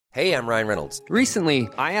Hey, I'm Ryan Reynolds. Recently,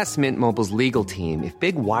 I asked Mint Mobile's legal team if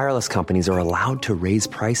big wireless companies are allowed to raise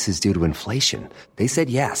prices due to inflation. They said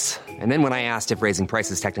yes. And then when I asked if raising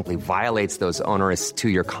prices technically violates those onerous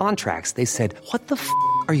two-year contracts, they said, "What the f***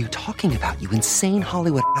 are you talking about, you insane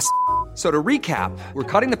Hollywood ass?" So to recap, we're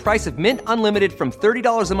cutting the price of Mint Unlimited from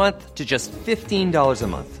 $30 a month to just $15 a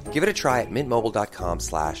month. Give it a try at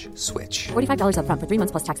mintmobile.com/switch. $45 up front for 3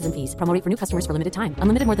 months plus taxes and fees. Promo rate for new customers for limited time.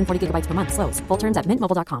 Unlimited more than 40 gigabytes per month. Slows full terms at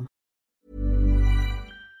mintmobile.com.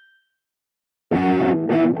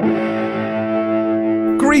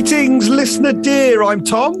 Greetings, listener dear. I'm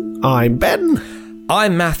Tom. I'm Ben.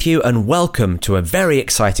 I'm Matthew, and welcome to a very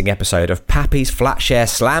exciting episode of Pappy's Flatshare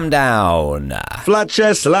Slamdown.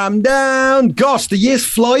 Flatshare Slam Down. Gosh, the year's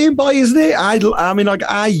flying by, isn't it? I mean, like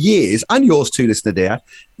our years, and yours too, listener dear,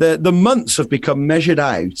 the months have become measured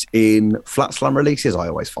out in Flat Slam releases, I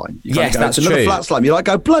always find. Yes, that's another true. Flat Slam, you're like,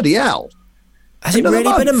 oh, bloody hell. Has it really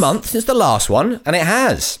been a month since the last one? And it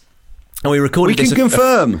has. And we recorded We can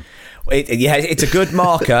confirm. It's a good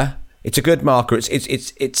marker. It's a good marker.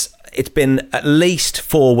 It's been at least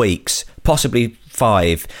 4 weeks, possibly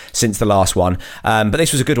 5 since the last one. But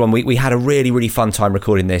this was a good one. We had a really, really fun time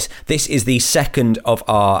recording this. This is the second of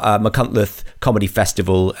our Machynlleth Comedy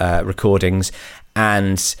Festival recordings.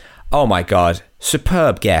 And, oh my God,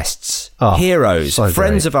 superb guests, heroes, so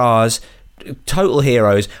friends great. of ours, total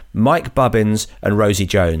heroes, Mike Bubbins and Rosie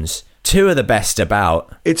Jones. Two of the best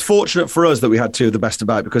about. It's fortunate for us that we had two of the best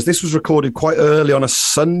about, because this was recorded quite early on a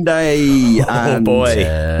Sunday. And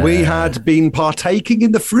boy. We had been partaking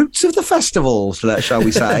in the fruits of the festival, shall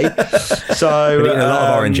we say. So Been eating a lot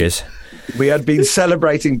of oranges. We had been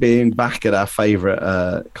celebrating being back at our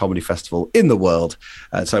favourite comedy festival in the world.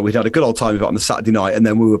 So we'd had a good old time of it on the Saturday night, and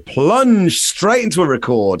then we were plunged straight into a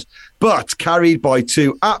record, but carried by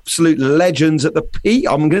two absolute legends at the peak.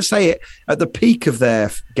 I'm going to say it, at the peak of their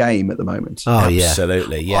game at the moment. Oh, yeah.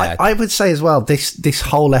 Absolutely, yeah. I would say as well, this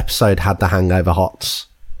whole episode had the Hangover Hots.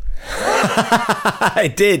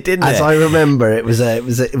 It did, didn't it? As I remember, it was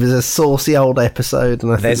a saucy old episode,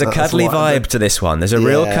 and I There's think a cuddly vibe to this one. There's a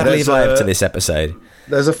real cuddly vibe to this episode.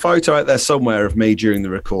 There's a photo out there somewhere of me during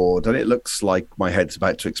the record, and it looks like my head's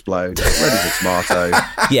about to explode. Ready for tomato.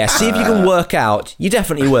 Yeah, see if you can work out. You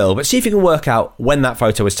definitely will, but see if you can work out when that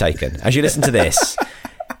photo was taken. As you listen to this,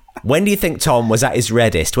 when do you think Tom was at his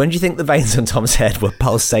reddest? When do you think the veins on Tom's head were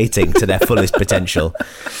pulsating to their fullest potential?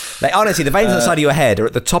 Like, honestly, the veins on the side of your head are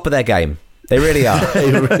at the top of their game. They really are.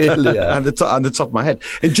 They really are. And the top of my head.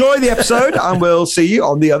 Enjoy the episode, and we'll see you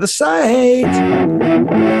on the other side.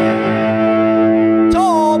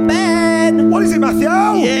 Tom, Ben! What is it, Matthew?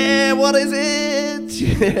 Yeah, what is it?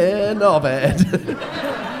 Yeah, not bad.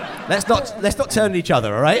 Let's not turn at each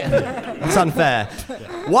other, all right? That's unfair.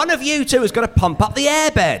 One of you two has got to pump up the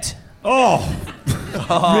airbed. Really?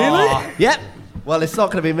 Yep. Well, it's not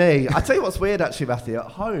going to be me. I tell you what's weird, actually, Matthew. At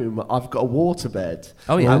home, I've got a waterbed.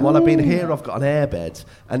 Oh, yeah. And while I've been here, I've got an airbed.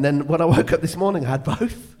 And then when I woke up this morning, I had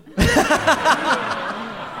both.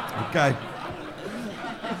 Okay.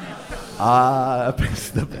 I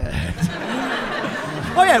pissed the bed.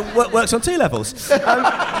 Oh, yeah, works on 2 levels.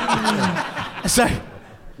 So,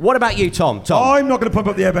 what about you, Tom? I'm not going to pump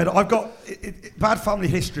up the airbed. I've got bad family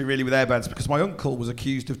history, really, with airbags, because my uncle was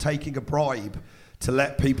accused of taking a bribe to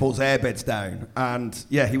let people's airbeds down. And,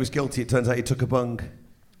 yeah, he was guilty. It turns out he took a bung.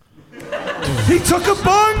 He took a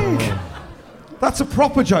bung! That's a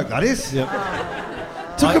proper joke, that is. Yep.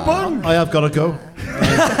 Took a bung. I have got to go.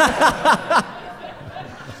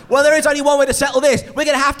 Well, there is only one way to settle this. We're going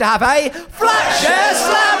to have a Flatshare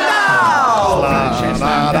Slamdown! Flatshare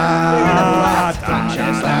Slamdown.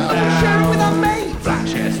 Flatshare Slamdown. Share it with us, mate.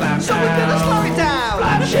 Flatshare Slamdown. So we're going to slow it down.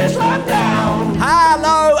 Flatshare Slamdown.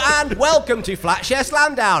 Hello and welcome to Flatshare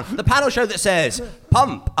Slamdown, the panel show that says,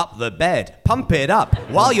 pump up the bed, pump it up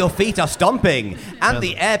while your feet are stomping and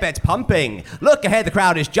the airbed's pumping. Look ahead, the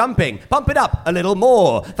crowd is jumping. Pump it up a little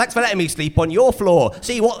more. Thanks for letting me sleep on your floor.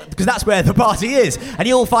 See what? Because that's where the party is, and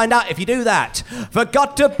you'll find out if you do that.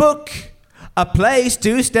 Forgot to book a place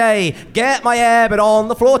to stay. Get my airbed on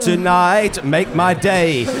the floor tonight. Make my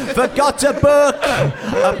day. Forgot to book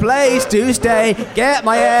a place to stay. Get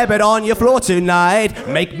my airbed on your floor tonight.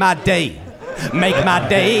 Make my day. Make my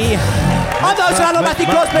day. I'm Dose Landlord, Matthew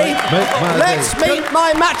Crosby. Let's meet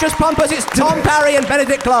my mattress pumpers. It's Tom Parry and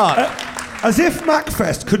Benedict Clark. As if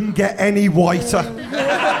MacFest couldn't get any whiter.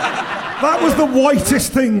 That was the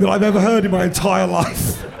whitest thing that I've ever heard in my entire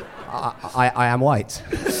life. I am white.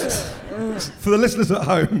 For the listeners at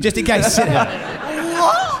home. Just in case.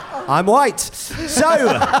 I'm white. So,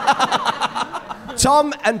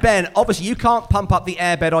 Tom and Ben, obviously you can't pump up the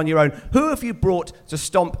airbed on your own. Who have you brought to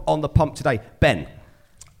stomp on the pump today? Ben.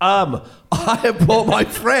 I have brought my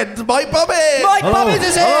friend, Mike Bummins. Mike Bummins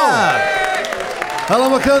is here.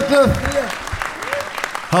 Hello, McCutcheon.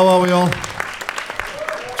 How are we all?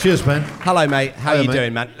 Cheers, Ben. Hello, mate. How Hiya, you mate.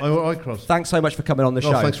 doing, man? All right, Cross. Thanks so much for coming on the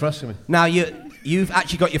show. Thanks for asking me. Now, you've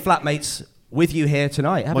actually got your flatmates with you here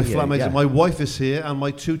tonight, haven't My you? flatmates, Yeah. my wife is here, and my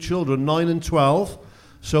 2 children, 9 and 12.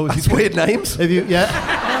 So if That's you weird names. If you, yeah.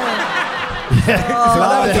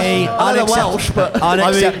 Bloody Welsh, but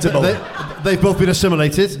unacceptable. They've both been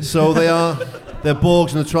assimilated, so they're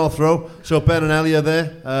Borgs in the 12th row. So Ben and Ellie are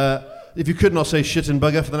there. If you could not say shit and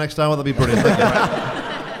bugger for the next hour, that'd be brilliant. Thank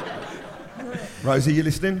you. Rosie, you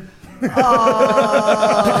listening?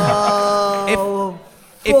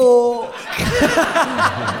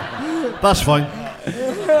 That's fine.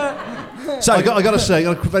 So I got to say,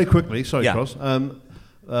 very quickly, sorry, Yeah. Cross.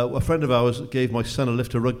 A friend of ours gave my son a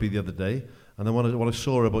lift to rugby the other day, and then when I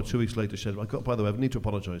saw her about 2 weeks later, she said, by the way, I need to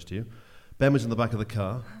apologise to you. Ben was in the back of the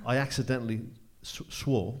car. I accidentally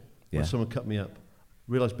swore when someone cut me up.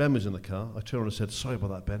 Realised Ben was in the car. I turned around and said, sorry about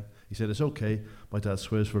that, Ben. He said, it's okay. My dad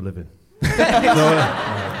swears for a living.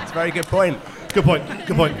 It's a very good point. Good point.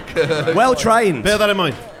 Well trained. Bear that in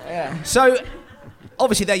mind. So,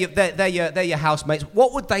 obviously, they're your housemates.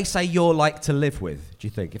 What would they say you're like to live with, do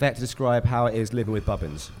you think? If they had to describe how it is living with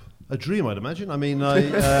Bubbins. A dream, I'd imagine. I mean,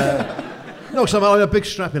 no, so I'm a big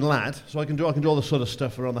strapping lad, so I can do all the sort of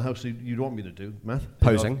stuff around the house that you'd want me to do, Matt.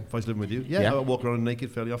 Posing. If I was living with you. Yeah. I walk around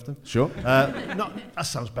naked fairly often. Sure. No, that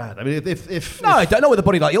sounds bad. I mean, if No, I don't know with a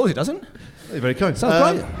body like yours, it doesn't. You're very kind.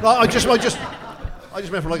 Sounds great. No, I just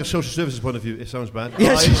meant from like a social services point of view, it sounds bad.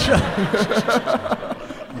 Yes, sure.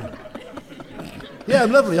 Yeah,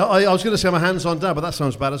 I'm lovely. I was going to say I'm a hands-on dad, but that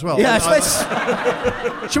sounds bad as well. Yeah,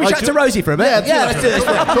 should we chat to Rosie for a bit? Yeah, let's do this.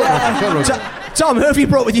 Talk, Rosie. Tom, who have you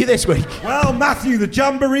brought with you this week? Well, Matthew, the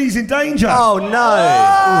Jamboree's in danger. Oh,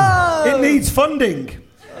 no. It needs funding.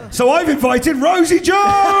 So I've invited Rosie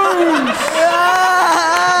Jones.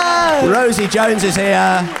 Rosie Jones is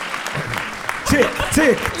here. Tick,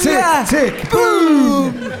 tick, tick, tick,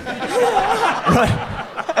 boom.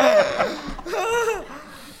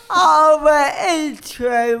 Oh, but it's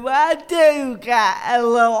true. I do get a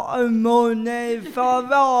lot of money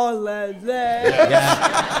for all of this.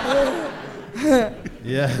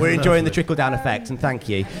 Yeah. We're enjoying the trickle-down effect, and thank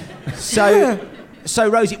you. So,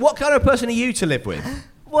 Rosie, what kind of person are you to live with?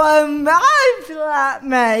 Well, my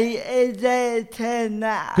flatmate is here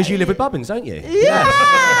tonight. Because you live with Bubbins, don't you?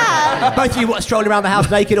 Yeah! Both of you strolling around the house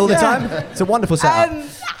naked all the time? It's a wonderful setup.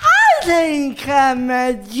 I think I'm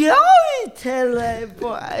a joy to live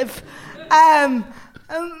with. My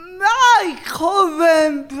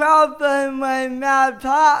current problem with my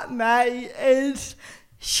flatmate is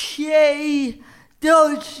she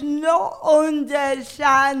does not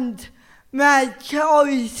understand my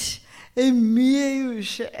choice in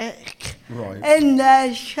music in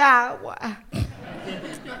the shower.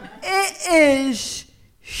 It is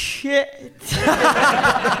shit.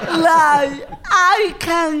 Like, I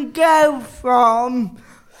can go from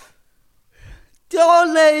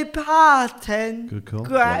Dolly Parton, Good call.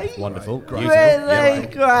 great, Wonderful. really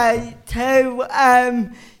great,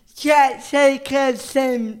 to Jessica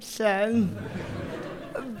Simpson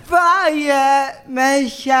via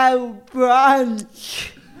Michelle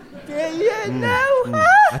Branch. Do you know her?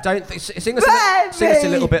 I don't think... Sing us a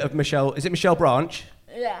little bit of Michelle... Is it Michelle Branch?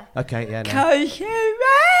 Yeah. Okay, yeah, no. 'Cause you're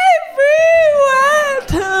everywhere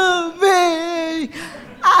to me.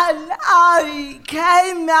 And I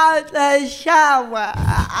came out the shower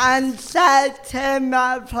and said to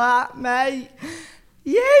my flatmate,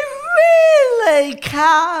 you really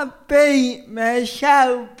can't beat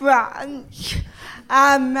Michelle Branch.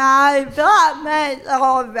 And my flatmate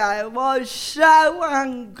Laura was so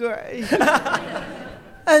angry.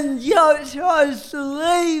 And just was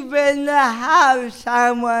leaving the house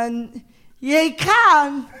and went, you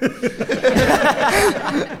can.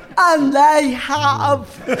 And they have.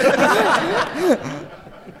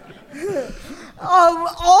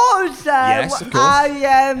 Also, Yes, of course.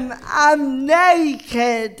 I'm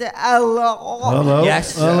naked a lot. Hello.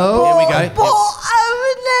 Yes. Hello. Here we go. But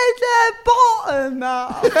only the bottom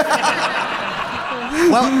half.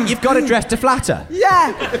 Well, you've got a dress to flatter.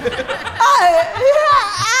 Yeah. I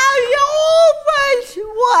always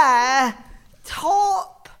wear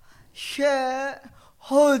top, shirt,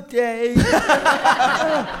 hoodie,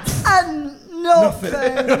 and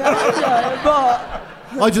nothing. But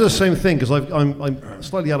I do the same thing because I'm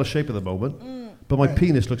slightly out of shape at the moment, but my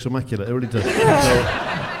penis looks immaculate. It really does. So,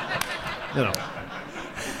 you know.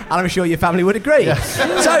 And I'm sure your family would agree. Yes.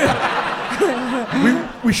 So,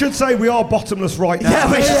 We should say we are bottomless right now.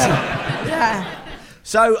 yeah, we should. yeah.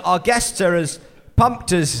 So our guests are as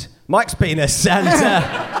pumped as Mike's penis, and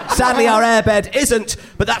sadly our airbed isn't,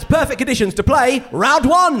 but that's perfect conditions to play round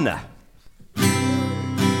one.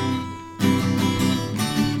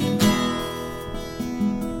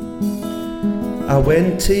 I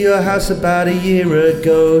went to your house about a year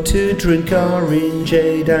ago to drink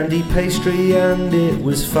orangeade and pastry, and it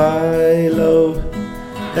was Philo,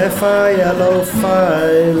 F-I-L-O,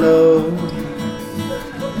 Philo.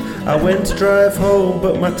 I went to drive home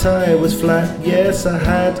but my tyre was flat. Yes, I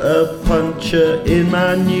had a puncture in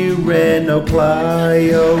my new Renault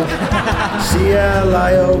Clio.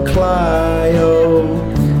 C-L-I-O, Clio.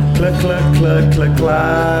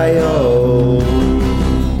 Clio.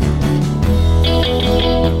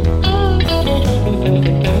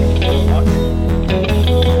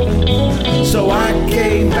 So I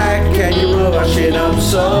came back and you were washing up,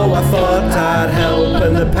 so I thought I'd help,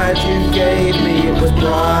 and the pad you gave me, it was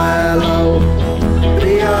Brilo,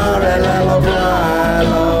 B-R-L-L-O,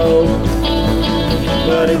 Brilo.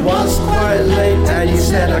 But it was quite late and you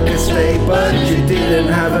said I could stay, but you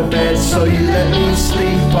didn't have a bed, so you let me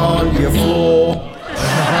sleep on your floor.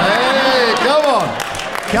 Hey, come on.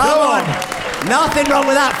 Come on. Nothing wrong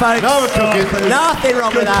with that, folks. Now we're cooking. Nothing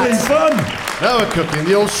wrong with that. Fun. Now we're cooking.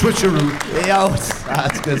 The old switcheroo.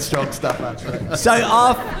 That's good, strong stuff, actually. So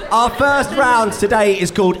our first round today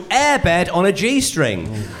is called Airbed on a G-string.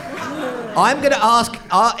 I'm going to ask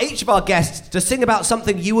each of our guests to sing about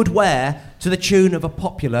something you would wear to the tune of a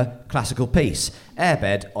popular classical piece.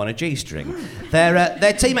 Airbed on a G-string. Their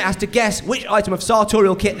teammate has to guess which item of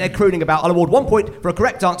sartorial kit they're crooning about. I'll award 1 point for a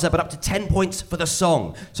correct answer, but up to 10 points for the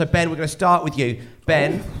song. So, Ben, we're going to start with you.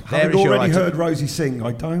 Ben, there Having is your already item. heard Rosie sing,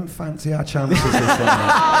 I don't fancy our chances this one.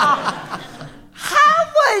 How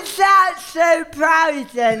was that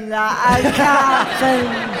surprising that I can't sing?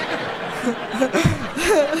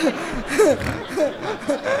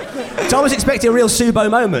 Tom was expecting a real Subo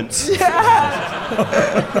moment.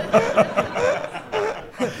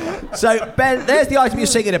 So, Ben, there's the item you're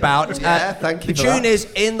singing about. Yeah, thank you The for tune that. is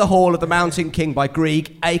In the Hall of the Mountain King by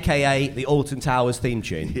Grieg, a.k.a. the Alton Towers theme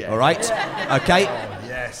tune. Yeah. All right? Okay?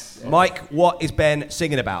 Yes. Mike, what is Ben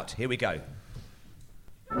singing about? Here we go.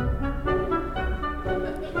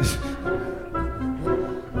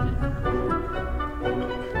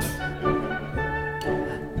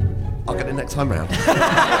 I'll get it next time round.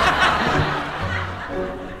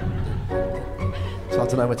 It's hard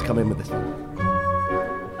to know where to come in with this one.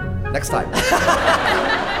 Next time.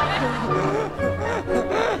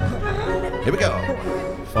 Here we go.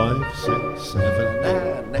 5, 6, 7.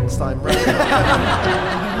 And next time round.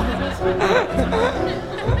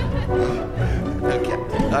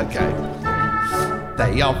 Okay.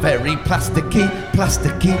 They are very plasticky,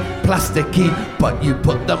 but you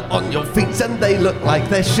put them on your feet and they look like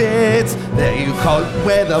they're shit. There you can't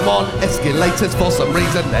wear them on escalators for some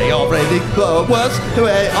reason. They are really the worst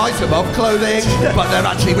item of clothing, but they're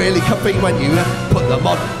actually really comfy when you put them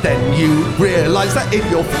on. Then you realise that in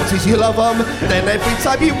your 40s you love them. Then every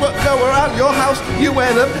time you go around your house you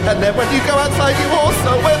wear them, and then when you go outside you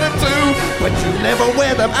also wear them too. But you never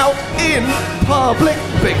wear them out in public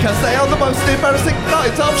because they are the most embarrassing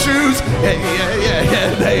kind of shoes. Yeah,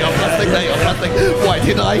 they are plastic. Why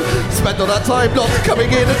did I spend all that time not coming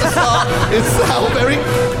in at the start? It's how very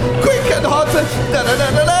quick and hard to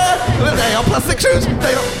They are plastic shoes.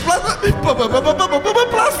 They are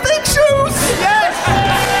plastic shoes. Yes!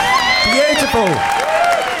 Beautiful.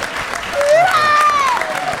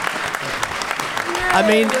 I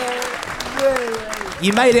mean,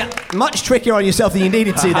 you made it much trickier on yourself than you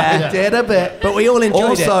needed to there. I did a bit. But we all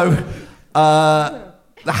enjoyed it. Also,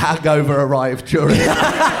 the hangover arrived during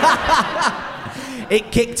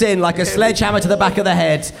It kicked in like a sledgehammer to the back of the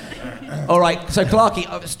head. All right, so Clarky,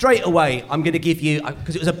 straight away, I'm going to give you,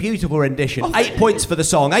 because it was a beautiful rendition, 8 points for the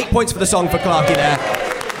song. 8 points for the song for Clarky there.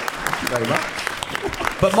 Thank you very much.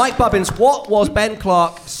 But Mike Bubbins, what was Ben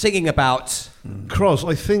Clark singing about? Cross,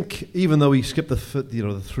 I think, even though he skipped the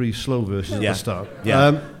 3 slow verses at the start,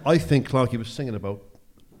 I think Clarky was singing about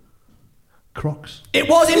Crocs. It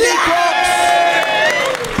was indeed Crocs!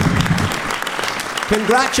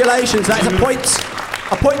 Congratulations, that's a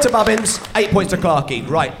point to Bubbins, 8 points to Clarky.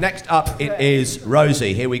 Right, next up it is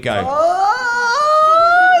Rosie. Here we go.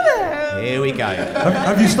 Here we go.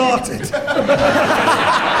 Have you started?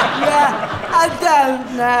 Yeah, I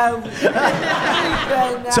don't know.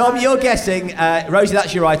 Tom, you're guessing. Rosie,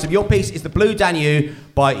 that's your item. Your piece is The Blue Danube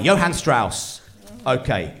by Johann Strauss.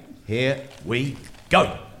 Okay, here we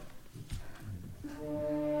go.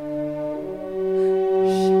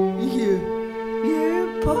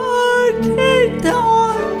 You put it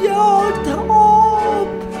on your top.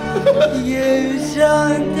 You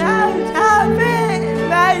shouldn't have it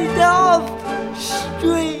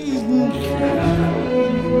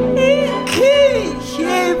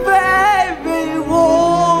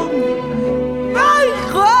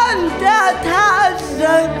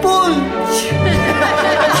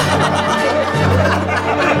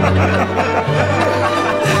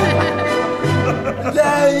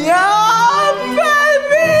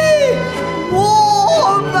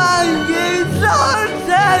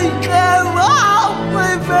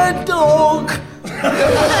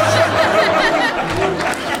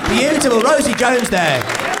Rosie Jones there.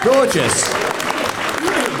 Gorgeous.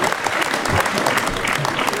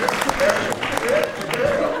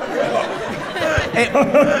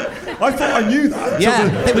 I thought I knew that. Yeah,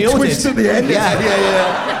 I think we all twist did. at the end. Yeah.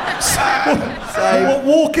 What,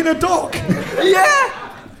 walking a dog?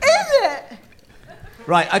 Yeah, is it?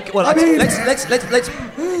 Right. Let's.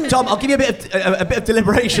 Tom, I'll give you a bit of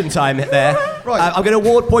deliberation time there. Right. I'm going to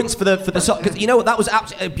award points for the song because you know what, that was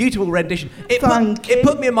absolutely a beautiful rendition. It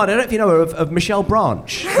put me in mind. I don't know if you know her of Michelle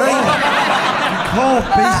Branch. You can't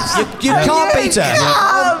beat. You can't beat her.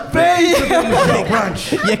 Michelle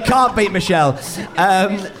Branch. You can't beat Michelle.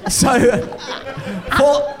 So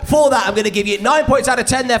for that, I'm going to give you 9 points out of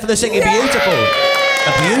 10 there for the singing. Beautiful.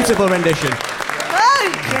 A beautiful rendition.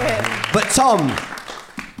 But Tom,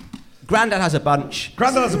 Grandad has a bunch.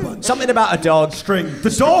 Grandad has a bunch. Something about a dog. String. The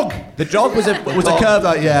dog. The dog was a curve.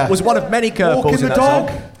 Was one of many curveballs Walking in the that dog.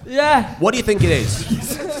 song. Yeah. What do you think it is?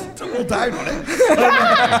 All down on it.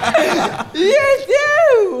 You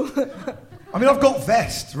do. I mean, I've got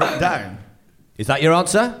vest written down. Is that your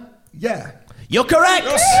answer? Yeah. You're correct.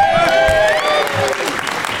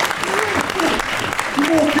 You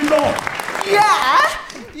walking dog. Yeah.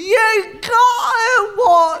 You gotta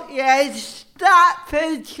walk your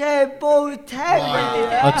Staffordshire Bull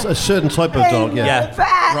Terrier. It's a certain type of dog, yeah.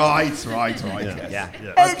 Right. Yeah.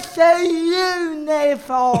 It's a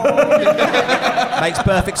uniform. Makes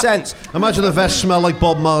perfect sense. Imagine the vest smell like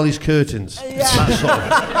Bob Marley's curtains. Yeah. That sort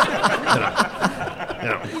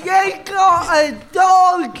of, You got a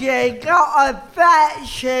dog, you got a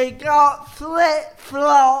vest, you got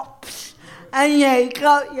flip-flops. And you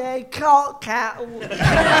got your cock out.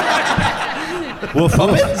 Woof,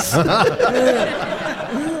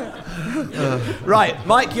 Right,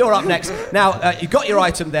 Mike, you're up next. Now, you've got your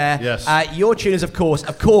item there. Yes. Your tune is, of course,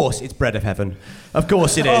 it's Bread of Heaven. Of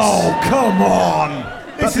course it is. Oh, come on.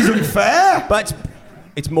 This isn't fair. But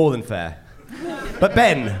it's more than fair. But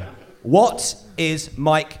Ben, what is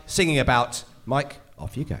Mike singing about? Mike,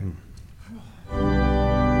 off you go.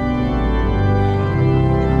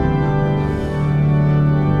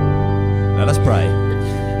 Now let's pray.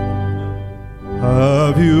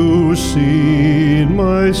 Have you seen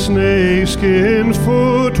my snakeskin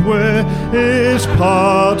footwear is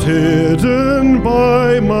part hidden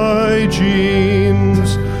by my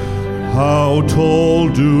jeans? How tall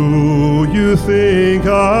do you think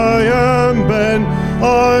I am, Ben?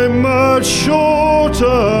 I'm much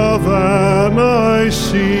shorter than I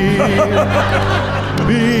seem.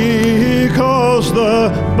 Because the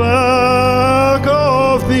back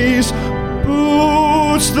of these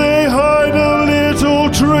boots, they hide a little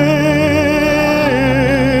trick.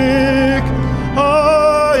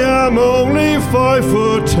 I am only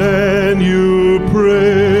 5'10", you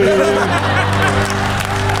prick.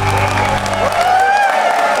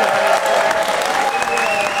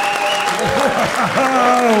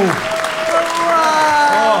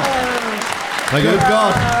 Thank you,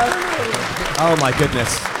 God. Oh my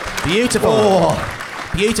goodness. Beautiful.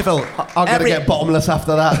 Beautiful. I'm going to get bottomless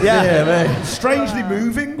after that. Yeah. Man. Strangely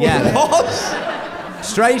moving. Yeah. What?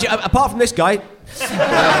 Strange. Apart from this guy,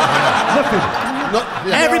 Not,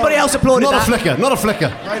 everybody else applauded Not that. a flicker, not a flicker.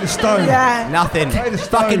 Made a stone. Yeah. Nothing. Made a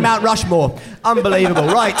stone. Fucking Mount Rushmore. Unbelievable.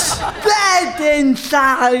 Right. Dead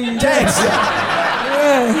inside. Dead.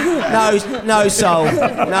 No soul.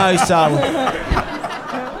 No soul.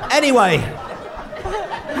 Anyway.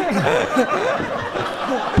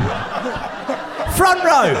 Front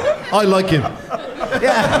row. I like him.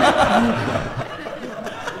 Yeah.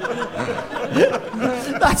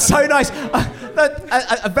 That's so nice.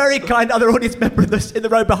 A very kind other audience member in the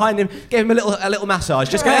row behind him gave him a little massage.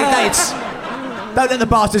 Just go, hey, don't let the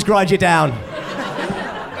bastards grind you down.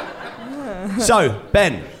 So,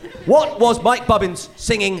 Ben, what was Mike Bubbins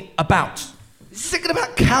singing about? Singing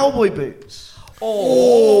about cowboy boots.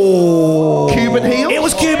 Oh. Cuban heels? It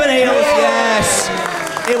was Cuban heels, yes.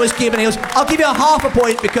 It was Cuban heels. I'll give you a half a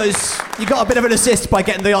point because you got a bit of an assist by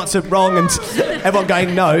getting the answer wrong and everyone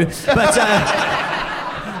going no.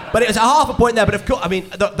 But it was a half a point there. But of course, I mean,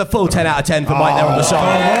 the full 10 out of 10 for Mike there on the song.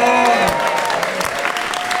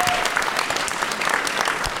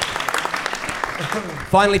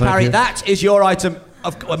 Finally, Parry, that is your item.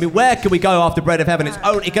 I mean, where can we go after Bread of Heaven? It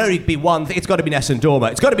can only be one thing. It's got to be Nessun Dorma.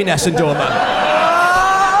 It's got to be Nessun Dorma.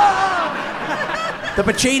 The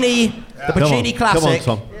Puccini classic.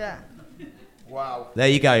 Come on, Tom. Yeah. Wow. There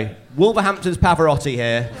you go. Wolverhampton's Pavarotti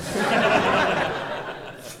here.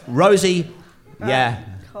 Rosie, yeah.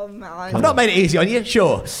 Come on. I've not made it easy on you,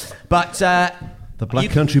 sure. But The Black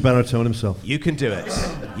Country baritone himself. you can do it.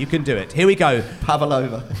 You can do it. Here we go.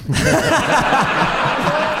 Pavlova.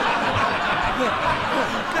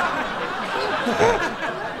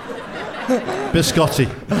 Biscotti.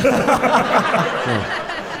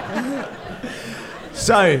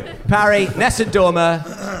 So, Parry, Ness and Dormer.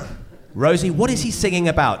 Rosie, what is he singing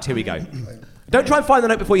about? Here we go. Don't try and find the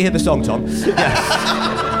note before you hear the song, Tom.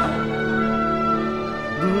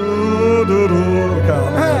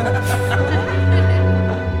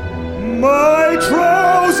 My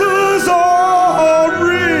trousers are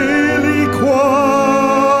really quite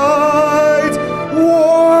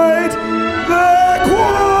white. They're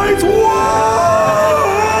quite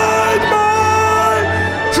white. My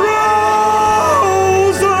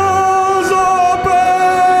trousers are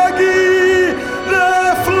baggy.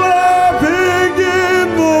 They're flapping in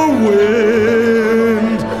the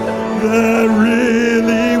wind. They're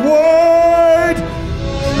really white.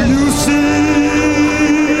 You see.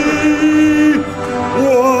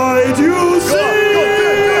 Why do you see?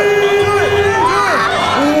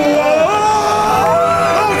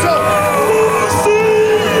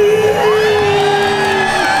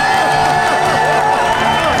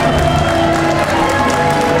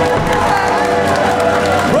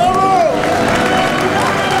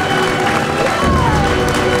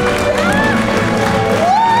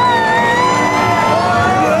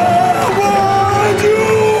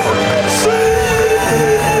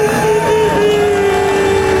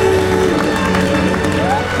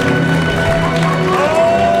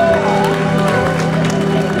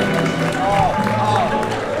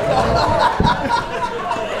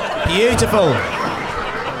 Beautiful.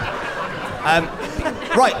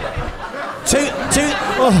 Right.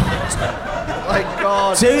 Oh my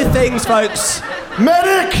God. Two things, folks.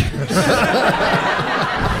 Medic!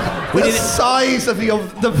 We The did it. size of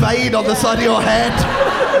the vein on the side of your head.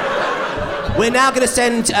 We're now going to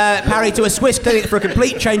send Parry to a Swiss clinic for a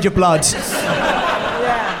complete change of blood.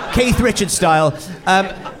 Keith Richards style.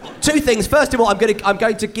 Two things. First of all, I've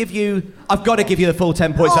got to give you the full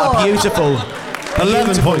 10 points. That beautiful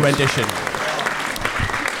 11 points. rendition.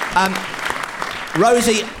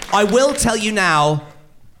 Rosie, I will tell you now.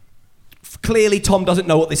 Clearly, Tom doesn't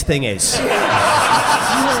know what this thing is.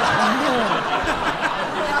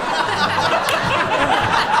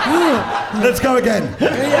 Let's go again.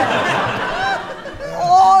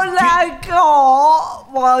 All I got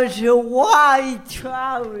was a white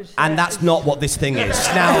trouser. And that's not what this thing is.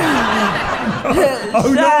 Now,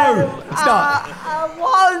 Oh no! it's not. I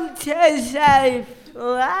want to say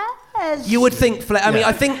flash. You would think I mean,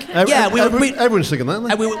 I think, yeah, Everyone's singing that,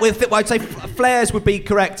 aren't they? I'd say flares would be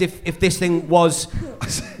correct if this thing was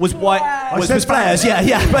white. Was said flares, yeah.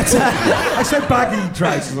 But I said baggy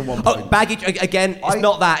trousers at one point. oh, baggage again. It's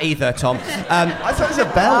not that either, Tom. I thought it was a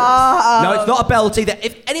belt. No, it's not a belt either.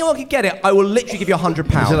 If anyone can get it, I will literally give you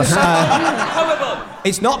 £100.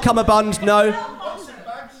 It's not cummerbund. No.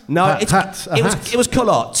 Hats, It was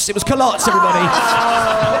culottes. It was culottes, everybody.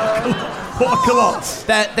 What are culottes?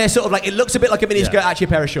 They're sort of like, it looks a bit like a miniskirt, actually a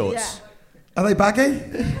pair of shorts. Are they baggy?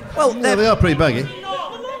 Well, Yeah, they are pretty baggy.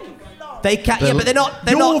 they can, yeah, but they're not.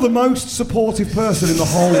 They're You're not. the most supportive person in the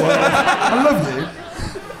whole world. I love you.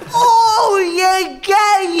 All you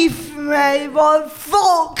gave me was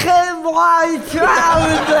fucking white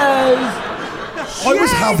trousers. I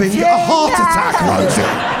was having a heart attack, Rosie.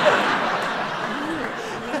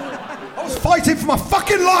 I was fighting for my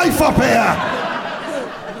fucking life up here.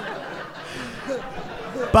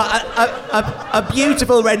 But a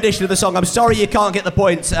beautiful rendition of the song. I'm sorry you can't get the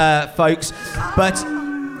point, folks. But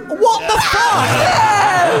what the fuck?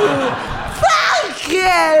 Thank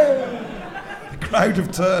you. Crowd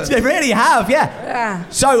of turns. They really have, yeah.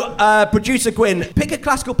 So, producer Gwyn, pick a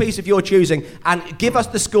classical piece of your choosing and give us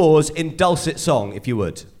the scores in dulcet song, if you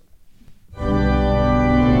would.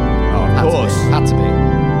 Oh, of course. Had to be.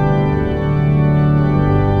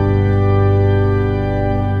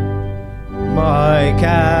 Mike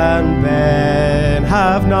and Ben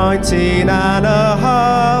have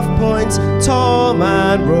 19.5 points. Tom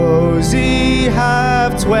and Rosie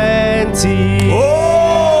have 20.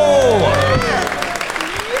 Oh!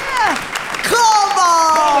 Come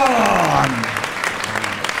on.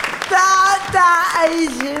 That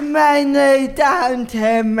is mainly down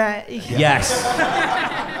to me. Yes.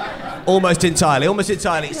 Almost entirely.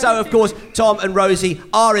 So, of course, Tom and Rosie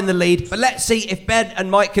are in the lead, but let's see if Ben and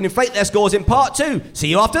Mike can inflate their scores in part 2. See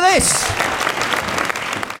you after this.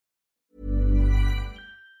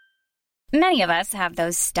 Many of us have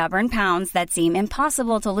those stubborn pounds that seem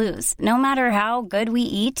impossible to lose, no matter how good we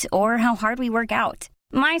eat or how hard we work out.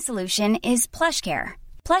 My solution is PlushCare.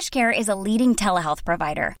 PlushCare is a leading telehealth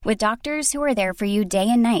provider with doctors who are there for you day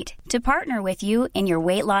and night to partner with you in your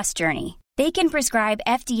weight loss journey. They can prescribe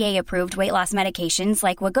FDA-approved weight loss medications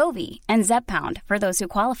like Wegovy and Zepbound for those who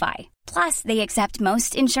qualify. Plus, they accept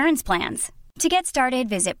most insurance plans. To get started,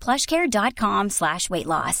 visit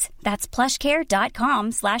plushcare.com/weightloss. That's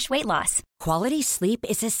plushcare.com/weightloss. Quality sleep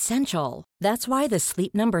is essential. That's why the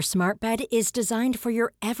Sleep Number Smart Bed is designed for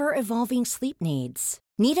your ever-evolving sleep needs.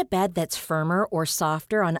 Need a bed that's firmer or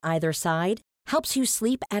softer on either side? Helps you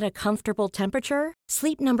sleep at a comfortable temperature?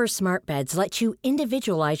 Sleep Number Smart Beds let you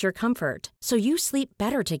individualize your comfort, so you sleep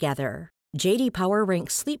better together. J.D. Power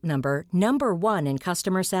ranks Sleep Number number 1 in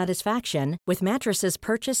customer satisfaction with mattresses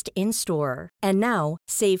purchased in-store. And now,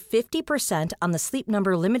 save 50% on the Sleep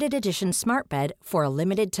Number Limited Edition Smart Bed for a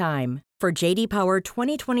limited time. For J.D. Power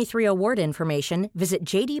 2023 award information, visit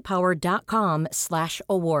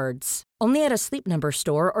jdpower.com/awards. Only at a Sleep Number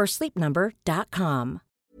store or sleepnumber.com.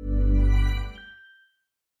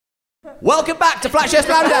 Welcome back to Flatshare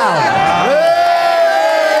Slamdown.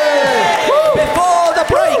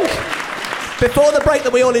 Before the break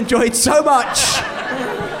that we all enjoyed so much,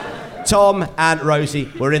 Tom and Rosie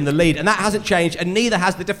were in the lead, and that hasn't changed, and neither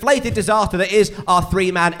has the deflated disaster that is our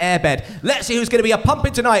three-man airbed. Let's see who's going to be a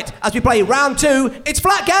pumping tonight as we play round 2. It's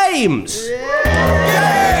Flat Games!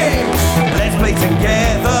 Games! Let's play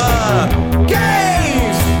together.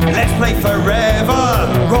 Games! Let's play forever.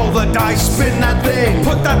 Roll the dice, spin that thing,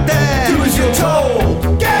 put that there. Do as you're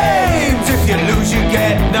told. Games! If you lose, you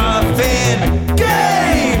get nothing.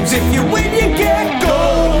 Games! If you win, you get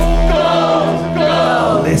gold. Gold!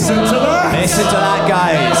 Gold! Listen to that. Listen to that,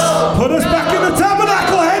 guys. Put us back in the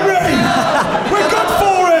tabernacle, Henry. We're good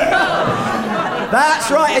for it.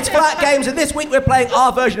 That's right, it's Flat Games, and this week we're playing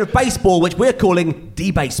our version of baseball, which we're calling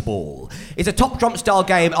D-Baseball. It's a top trump style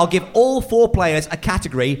game. I'll give all 4 players a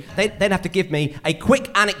category. They then have to give me a quick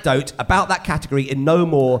anecdote about that category in no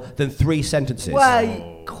more than 3 sentences.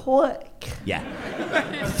 Wait, quick. Yeah.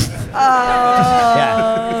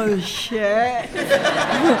 Oh, shit.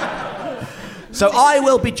 So I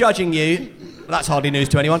will be judging you. That's hardly news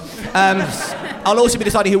to anyone. I'll also be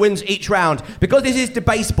deciding who wins each round. Because this is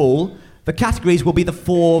D-Baseball, the categories will be the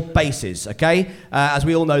 4 bases, okay? As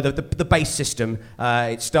we all know, the base system,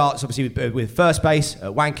 it starts obviously with first base,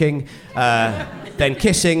 wanking, then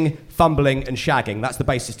kissing, fumbling, and shagging. That's the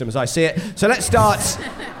base system as I see it. So let's start.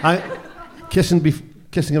 Kissing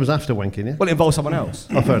was after wanking, yeah? Well, it involves someone else.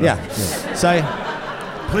 Oh, fair enough. Yeah. Yeah. So.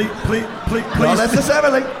 Please. Not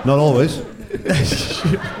necessarily. Not always.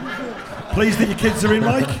 Pleased that your kids are in,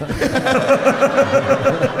 Mike.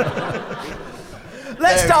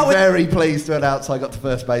 Let's start with. Very pleased to announce I got to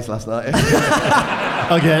first base last night.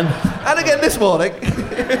 Again. And again this morning.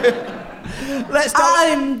 Let's start.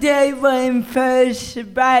 I'm doing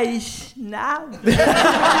first base now.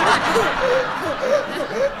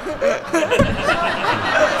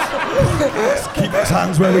 Keep his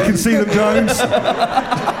hands where we can see them, Jones.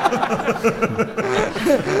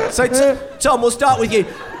 So, Tom, we'll start with you.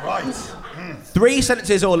 Right. 3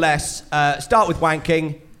 sentences or less. Start with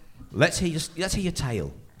wanking. Let's hear your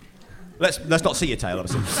tail. Let's not see your tail,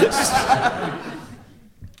 obviously.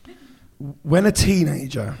 When a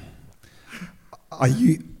teenager,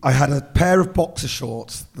 I had a pair of boxer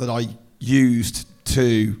shorts that I used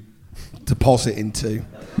to deposit into.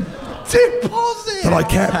 Deposit? That I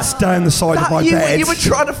kept down the side of my bed. You were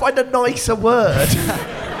trying to find a nicer word.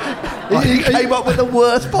 You came up with the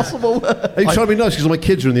worst possible word. Are you trying to be nice because my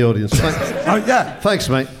kids are in the audience? Yeah. Thanks,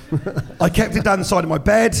 mate. I kept it down the side of my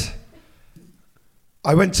bed.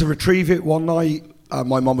 I went to retrieve it one night.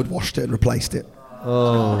 My mum had washed it and replaced it.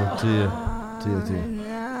 Oh, dear.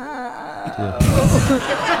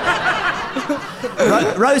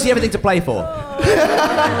 Rosie, everything to play for.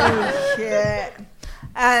 Oh, shit.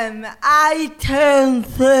 I turned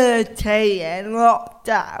 30 in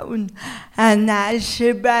lockdown, and I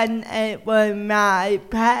spent it with my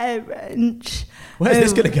parents. Where's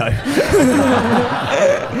this going to go?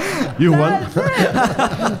 You won.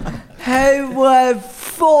 Who were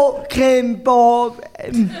fucking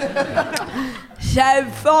boring. So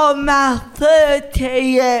for my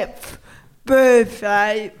 30th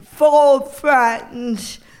birthday, 4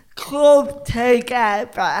 friends clubbed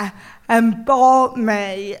together and bought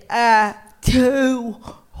me a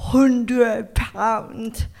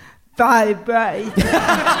 £200 vibrator.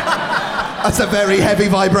 That's a very heavy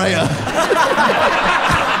vibrator.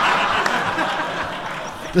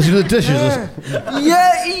 This is the dishes.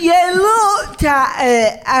 You looked at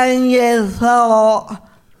it and you thought,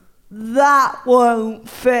 that won't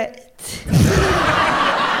fit.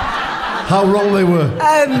 How wrong they were.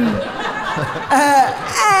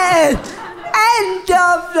 End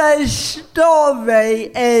of the story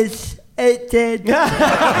is it did.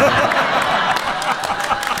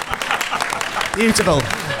 Beautiful.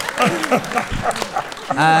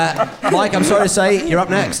 Mike, I'm sorry to say, you're up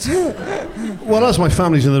next. Well, as my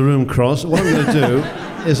family's in the room, Cross, what I'm going to do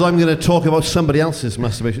is I'm going to talk about somebody else's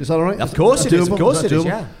masturbation. Is that all right? Of course it is. Of course it is,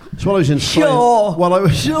 yeah. So while I was in Sure. while I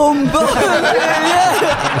was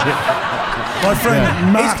My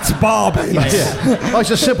friend Matt Barbie. I used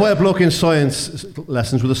to sit by a bloke in science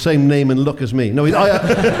lessons with the same name and look as me. No, I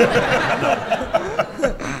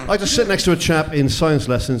used to sit next to a chap in science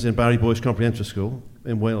lessons in Barry Boys Comprehensive School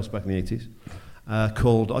in Wales back in the 80s,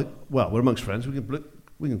 called, we're amongst friends, we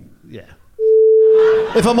can, yeah.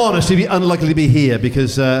 If I'm honest, he'd be unlikely to be here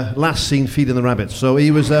because last seen feeding the rabbits. So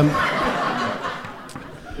he was,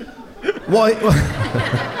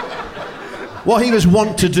 what he was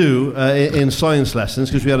wont to do in science lessons,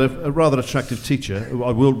 because we had a rather attractive teacher, who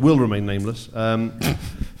I will remain nameless,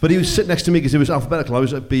 but he was sitting next to me because it was alphabetical. I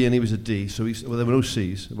was at B and he was at D, so there were no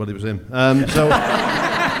C's. Well, it was him. So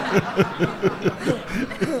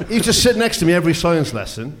he used to sit next to me every science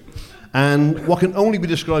lesson, and what can only be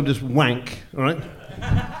described as wank, all right?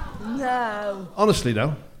 No. Honestly,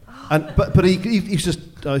 no. And but he's just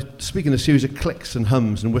speaking a series of clicks and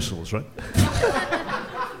hums and whistles, right?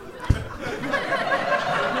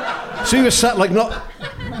 So he was sat like not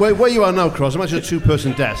where you are now, Cross. Imagine a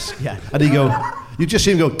two-person desk. Yeah. And you just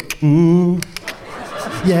see him go,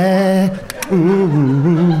 yeah.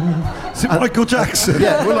 Is it Michael Jackson?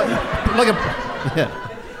 Yeah, well, yeah.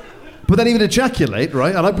 But then he would ejaculate,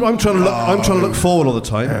 right? And I'm trying to look forward all the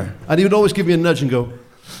time. Yeah. And he would always give me a nudge and go,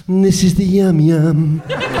 "This is the yum yum."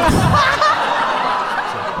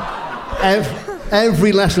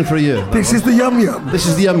 Every lesson for a year. This is the yum yum. This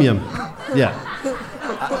is the yum yum. Yeah.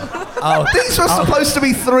 These were supposed to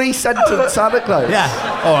be 3-sentence anecdotes. Yeah.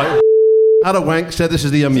 All right. Had a wank, said this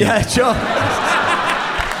is the yum yum. Yeah, sure.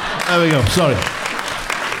 There we go. Sorry.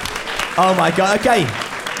 Oh my God. Okay,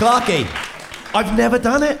 Clarky. I've never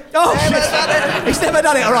done it. Oh, shit. He's never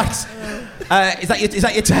done it. All right. Is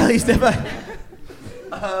that your tale? He's never.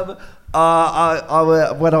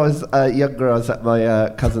 When I was younger, I was at my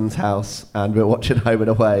cousin's house and we were watching Home and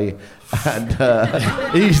Away, and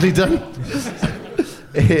easily done.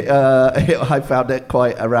 I found it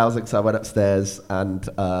quite arousing, so I went upstairs, and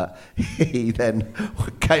he then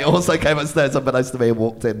also came upstairs unbeknownst to me and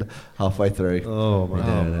walked in halfway through. Oh my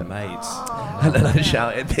God, mate! And then I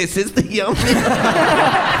shouted, "This is the yum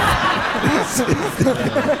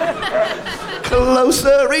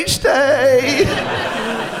closer each day."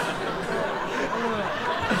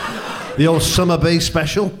 The old Summer Bay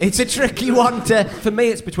special. It's a tricky one for me.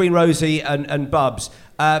 It's between Rosie and Bubs.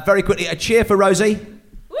 Very quickly, a cheer for Rosie.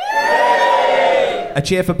 Whee! A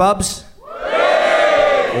cheer for Bubs. Whee!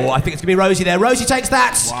 Oh, I think it's going to be Rosie there. Rosie takes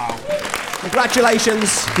that. Wow. Congratulations.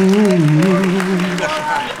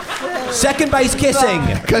 Second base kissing.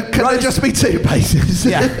 Can there just be two bases?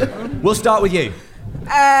 Yeah. We'll start with you.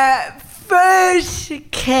 First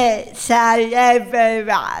kiss I ever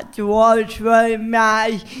had was with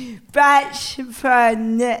my best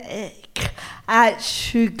friend Nick at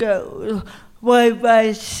school. We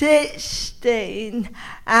were 16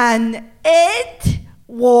 and it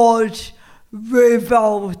was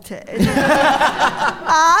revolting.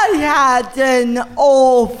 I had an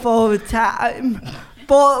awful time,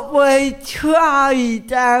 but we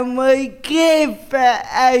tried and we gave it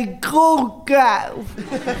a good go.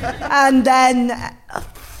 And then,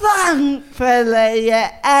 thankfully,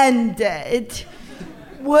 it ended.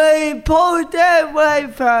 We pulled away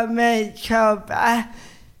from each other.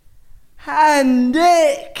 And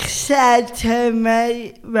Nick said to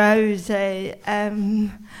me, "Rosie,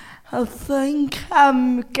 I think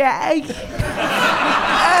I'm gay."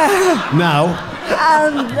 Now.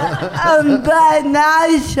 And then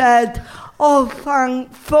I said, "Oh,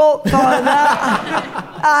 thank fuck for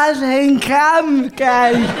that. I think I'm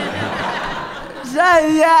gay." So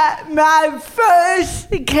yeah, my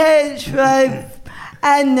first kiss with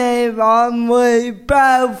anyone, we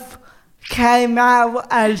both came out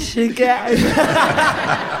as gay.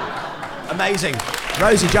 Amazing.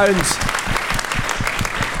 Rosie Jones.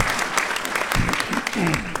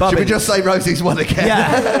 Should we just say Rosie's won again?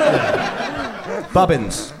 Yeah.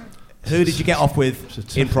 Bubbins, who did you get off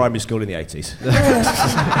with in primary school in the 80s?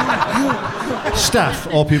 Staff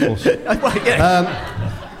or pupils? Right, yeah.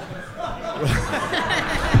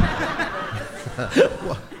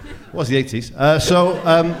 Was the 80s.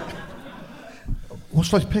 What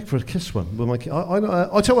should I pick for a kiss one? I'll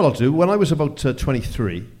tell you what I'll do. When I was about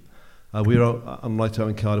 23, we were on night out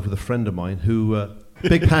in Cardiff with a friend of mine who,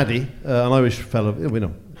 Big Paddy, an Irish fellow, we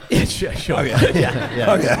know. Yeah, sure. Oh, yeah. Yeah.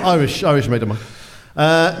 Oh, yeah. Irish mate of mine.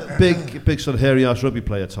 Big sort of hairy-ass rugby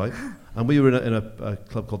player type. And we were in a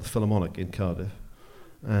club called the Philharmonic in Cardiff.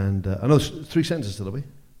 And I know there's 3 sentences still, are we?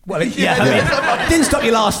 Well, it didn't stop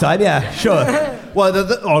you last time, yeah, sure. Well,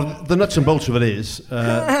 the nuts and bolts of it is,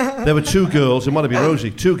 there were 2 girls, it might have been Rosie,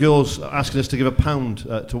 2 girls asking us to give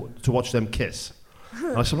 £1 to watch them kiss.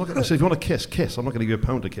 And I said, if you want to kiss. I'm not going to give you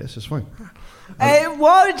 £1 to kiss, it's fine. It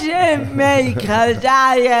wasn't me, because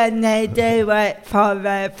I only do it for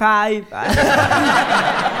the favour.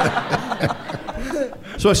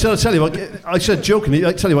 So I said, I said jokingly,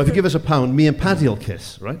 I tell you what, if you give us £1, me and Paddy will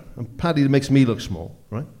kiss, right? And Paddy makes me look small,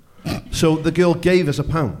 right? So the girl gave us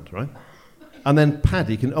 £1, right? And then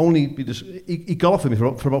Paddy can only be he got off with me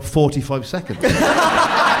for about 45 seconds.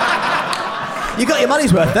 You got your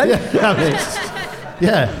money's worth then?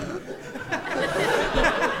 Yeah.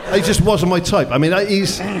 He just wasn't my type. I mean,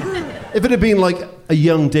 if it had been like a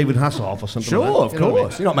young David Hasselhoff or something sure, like that. Sure, of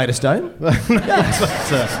course. You're not made of stone.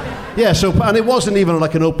 And it wasn't even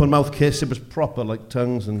like an open mouth kiss. It was proper, like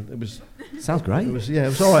tongues, and it was. Sounds great. It was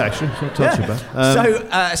all right actually. It's not too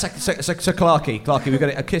bad. So Clarky, we've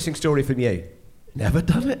got a kissing story from you. Never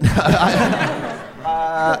done it.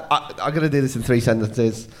 I'm going to do this in 3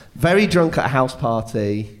 sentences. Very drunk at a house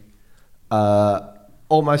party,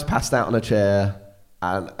 almost passed out on a chair,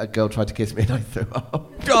 and a girl tried to kiss me and I threw up.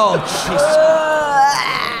 Oh,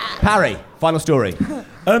 jeez. Parry, final story.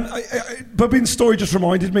 Bubbin's story just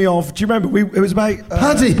reminded me of. Do you remember? It was about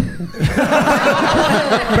Paddy.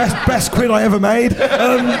 best quid I ever made.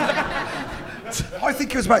 I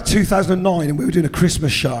think it was about 2009, and we were doing a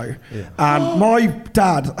Christmas show, and my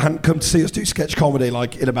dad hadn't come to see us do sketch comedy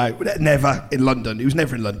never in London. He was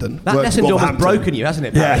never in London. That lesson door has broken you, hasn't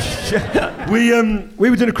it, Parry? Yeah. We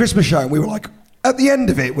were doing a Christmas show, and we were like, at the end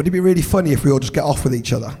of it, would it be really funny if we all just get off with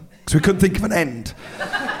each other? Because we couldn't think of an end.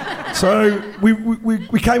 So we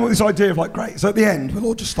came up with this idea of like, great, so at the end, we'll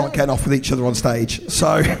all just start getting off with each other on stage.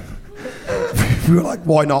 So we were like,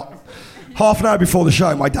 why not? Half an hour before the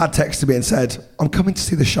show, my dad texted me and said, I'm coming to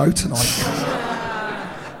see the show tonight.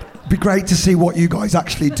 It'd be great to see what you guys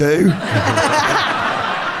actually do.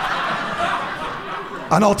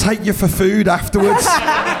 And I'll take you for food afterwards.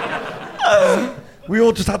 We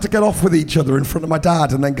all just had to get off with each other in front of my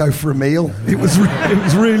dad and then go for a meal. It was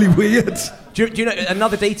really weird. Do you know,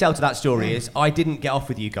 another detail to that story is I didn't get off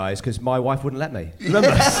with you guys because my wife wouldn't let me.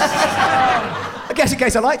 Remember? I guess in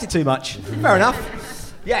case I liked it too much. Fair enough.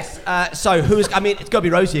 Yes, so it's got to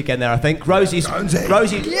be Rosie again there, I think. Rosie. Yes!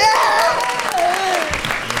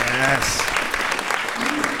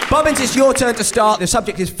 Bobbins, it's your turn to start. The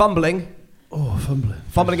subject is fumbling. Oh, fumbling.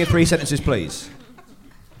 Fumbling in 3 sentences, please.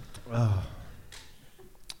 Oh.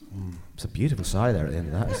 It's a beautiful sigh there at the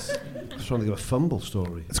end of that. I was trying to give a fumble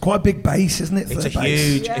story. It's quite a big bass, isn't it? It's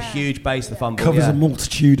a huge bass, the fumble. Covers a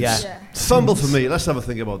multitude. Yeah. Fumble for me. Let's have a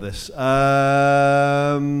think about this.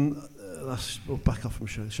 We'll back off from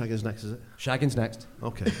Shaggins next, is it? Shaggins next.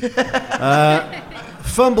 Okay.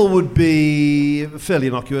 Fumble would be fairly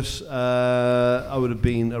innocuous. I would have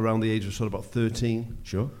been around the age of sort of about 13.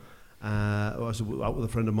 Sure. I was out with a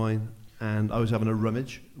friend of mine, and I was having a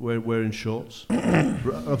rummage, wearing shorts.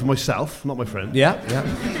 For myself, not my friend. Yeah.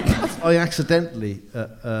 I accidentally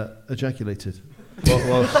ejaculated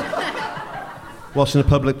whilst in a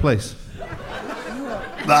public place.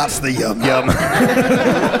 That's the yum.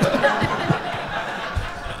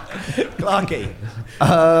 Clarky.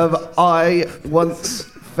 I once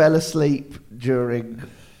fell asleep during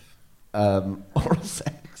oral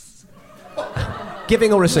sex.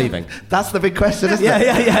 Giving or receiving? That's the big question, isn't it?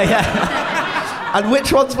 Yeah. And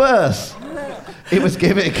which one's worse? It was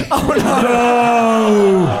giving. Oh,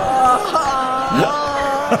 no!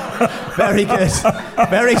 Very good.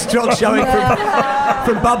 Very strong showing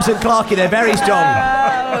from Bubs and Clarky there. Very strong.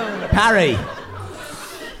 Parry.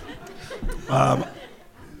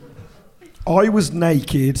 I was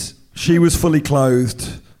naked. She was fully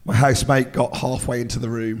clothed. My housemate got halfway into the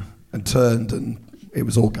room and turned, and it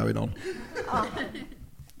was all going on.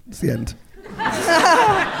 It's the end.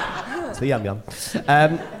 It's the yum.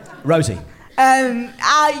 Rosie.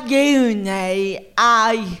 At uni,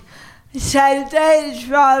 I said this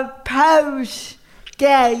for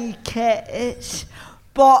post-gay kids,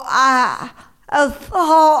 but I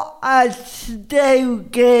thought I'd still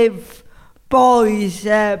give boys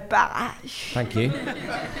a bash. Thank you.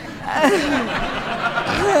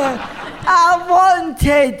 I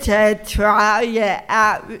wanted to try it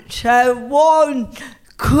out, so one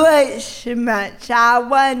Christmas I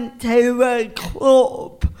went to a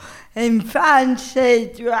club in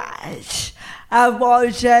fancy dress. I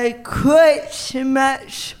was a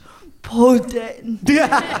Christmas pudding.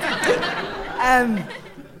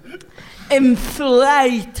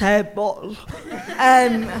 Inflatable.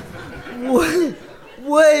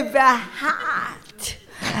 With a hat.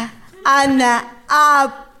 and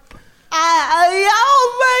I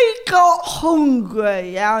always got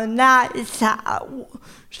hungry on nights out,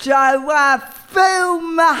 so I filled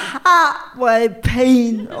my hat with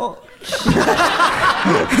peanuts.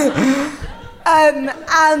 And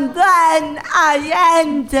then I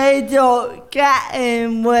ended up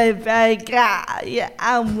getting with a guy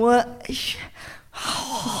and what's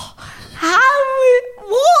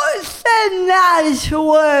the nice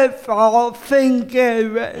word for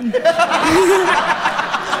fingering?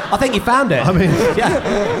 I think you found it. I mean, yeah.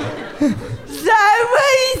 So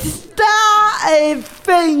we started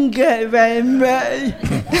fingering me.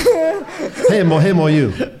 him or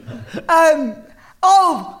you?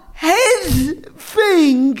 His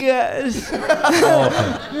fingers.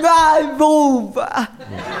 My vulva.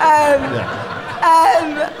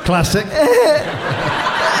 Classic.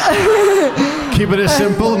 Keep it as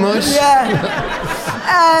simple, nice. Yeah.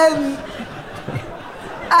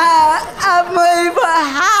 And we were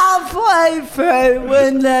halfway through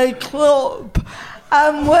in the club,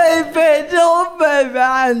 and with an arm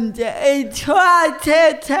around it, he tried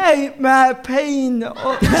to take my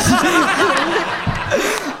peanuts.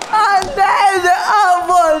 And then I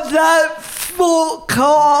was like, fuck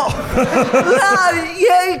off. Like,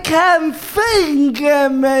 you can finger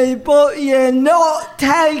me, but you're not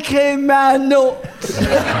taking my nuts.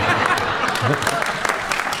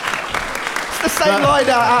 The same line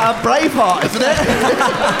out of Braveheart, isn't it?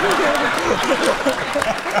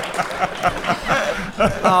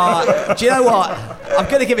 Do you know what? I'm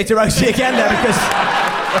going to give it to Rosie again there because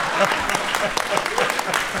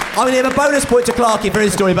I'm going to give a bonus point to Clarky for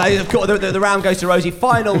his story, but of course the round goes to Rosie.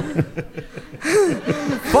 Final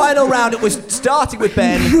round. It was starting with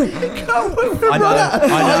Ben. I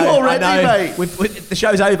know, mate. The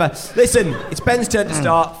show's over. Listen, it's Ben's turn to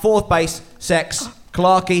start. Fourth base, sex.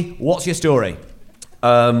 Clarky, what's your story?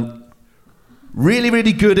 Really,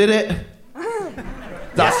 really good at it.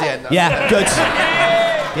 That's the end. Yeah, good.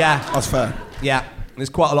 Yeah. That's fair. Yeah. There's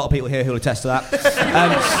quite a lot of people here who'll attest to that.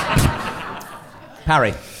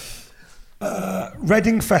 Harry.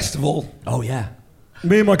 Reading Festival. Oh, yeah.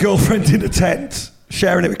 Me and my girlfriend in a tent,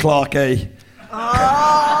 sharing it with Clarky.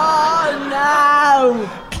 Oh, no.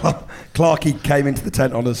 Clarky came into the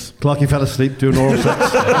tent on us. Clarky fell asleep doing oral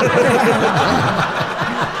sex.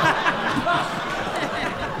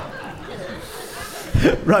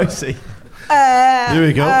 Rosie. Here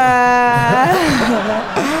we go.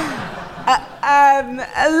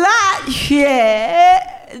 Last year,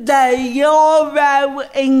 the Euro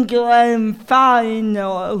England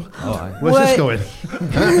final. Where's this going?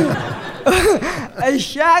 A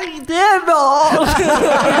shag devil.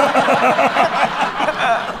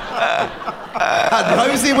 And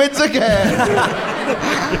Rosie wins again.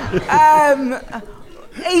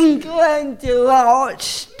 England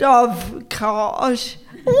lost, of course.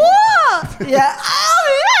 What? Yeah. Oh,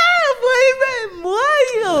 yeah, we're in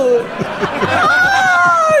Wales.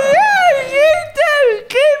 Oh, yeah, you don't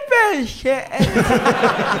give a shit.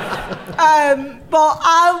 But I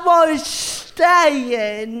was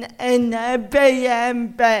staying in a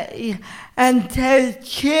B&B until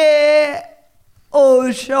cheer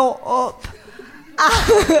us up.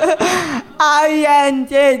 I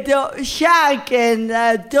ended up shagging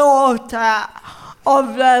the daughter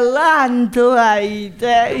of the landlady,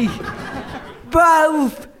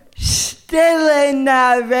 both still in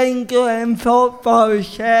their England football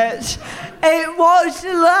shirts. It was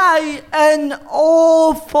like an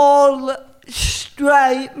awful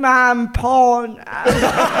straight man porno.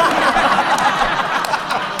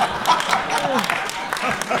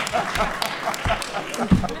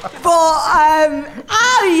 But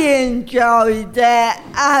I enjoyed it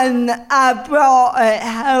and I brought it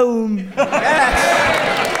home.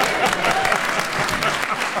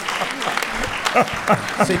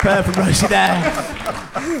 Superb from Rosie there.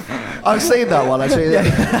 I've seen that one actually. I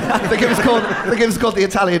think it was called The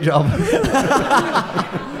Italian Job.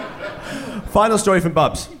 Final story from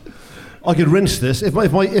Bubs. I could rinse this. If my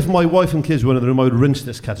wife and kids were in the room, I would rinse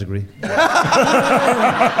this category. Do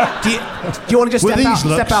you want to just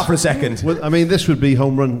step out for a second? I mean, this would be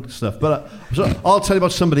home run stuff. But so I'll tell you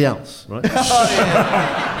about somebody else, right?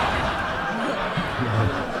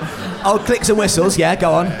 Oh, clicks and whistles. Yeah,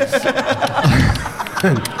 go on.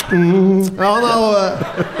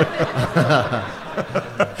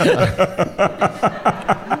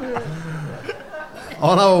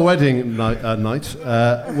 On our wedding night,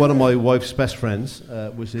 one of my wife's best friends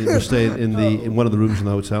was staying in one of the rooms in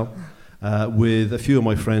the hotel with a few of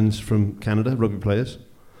my friends from Canada, rugby players.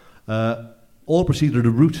 All all proceeded to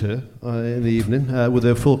root her in the evening with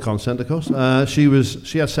her full consent, of course.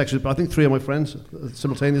 She had sex with, I think, 3 of my friends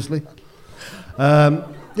simultaneously.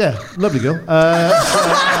 Yeah, lovely girl.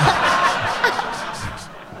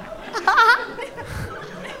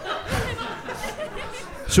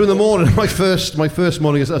 So in the morning, my first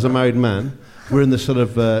morning as a married man, we're in the sort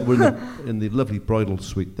of in the lovely bridal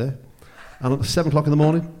suite there, and at 7 o'clock in the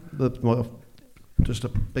morning, just a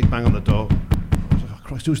big bang on the door. I was like, oh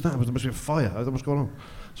Christ, who's that? There must be a fire. I don't know what's going on.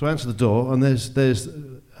 So I answer the door, and there's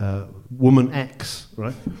woman X,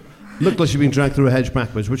 right? Looked like she'd been dragged through a hedge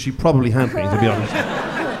backwards, which she probably had been, to be honest.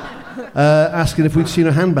 Asking if we'd seen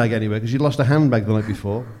her handbag anywhere, because she'd lost her handbag the night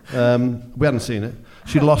before. We hadn't seen it.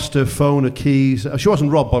 She'd lost her phone, her keys. She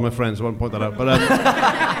wasn't robbed by my friends, I won't point that out.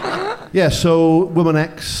 But yeah, so woman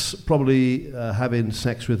X probably having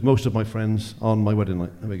sex with most of my friends on my wedding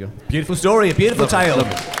night. There we go. Beautiful story, a beautiful tale.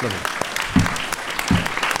 Lovely.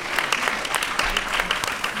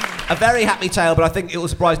 A very happy tale, but I think it will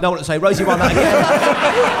surprise no one to say Rosie won that again.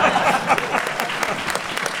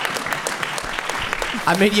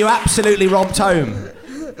 I mean, you absolutely romped home.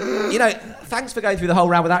 You know, thanks for going through the whole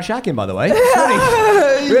round without shagging, by the way.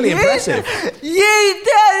 It's really impressive. You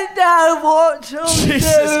don't know what to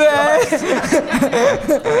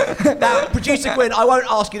do. Now, producer Gwyn, I won't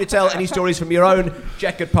ask you to tell any stories from your own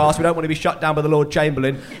checkered past. We don't want to be shut down by the Lord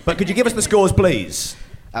Chamberlain. But could you give us the scores, please?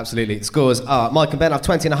 Absolutely. The scores are Mike and Ben have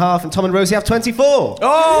 20 and a half, and Tom and Rosie have 24.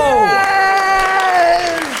 Oh!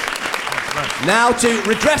 Now, to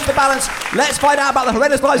redress the balance, let's find out about the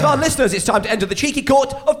horrendous lives of our listeners. It's time to enter the cheeky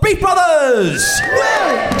court of Beef Brothers!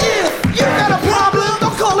 Well, if you've got a problem,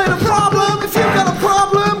 don't call it a problem. If you've got a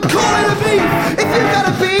problem, call it a beef. If you've got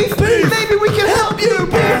a beef, maybe we can help you.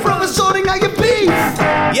 Beef Brothers sorting out your beef.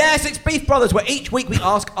 Yes, it's Beef Brothers, where each week we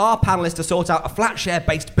ask our panellists to sort out a flat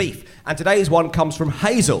share-based beef. And today's one comes from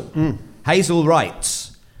Hazel. Hazel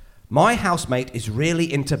writes, my housemate is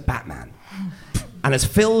really into Batman and has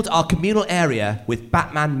filled our communal area with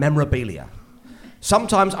Batman memorabilia.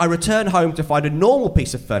 Sometimes I return home to find a normal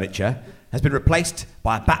piece of furniture has been replaced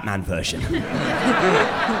by a Batman version.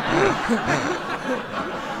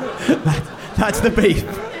 That's the beef.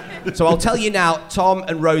 So I'll tell you now, Tom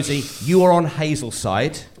and Rosie, you are on Hazel's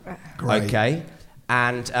side. Great. Okay.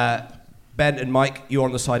 And Ben and Mike, you're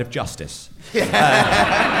on the side of justice.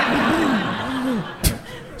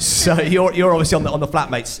 So you're obviously on the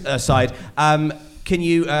flatmates side. Can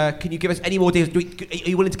you give us any more details? Are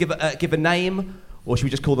you willing to give a name, or should we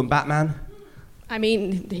just call them Batman? I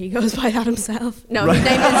mean, he goes by that himself. No, Right. his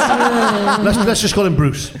name is... Let's just call him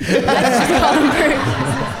Bruce. Let's just call him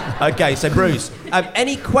Bruce. Okay, so Bruce,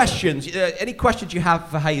 any questions? Any questions you have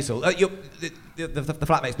for Hazel? The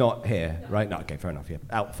flatmate's not here, right? No, okay, fair enough. Yeah,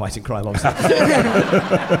 out fighting crime, obviously.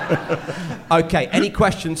 Okay, any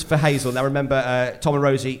questions for Hazel? Now remember, Tom and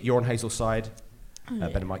Rosie, you're on Hazel's side. Ben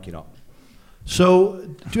and Mike, you're not. So,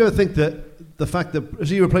 do you ever think that the fact that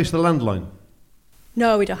has he replaced the landline?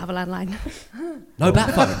 No, we don't have a landline. No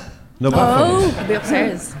bat phone. No bat phone. Oh, it'll be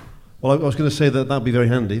upstairs. Well, I was going to say that'd be very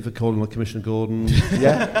handy for calling like Commissioner Gordon.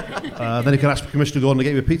 Yeah. Then you could ask Commissioner Gordon to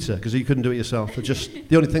get you a pizza because you couldn't do it yourself. It's just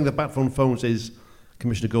the only thing that bat phone phones is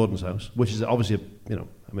Commissioner Gordon's house, which is obviously,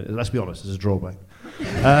 let's be honest, it's a drawback.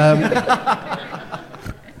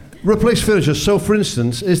 Replace furniture. So, for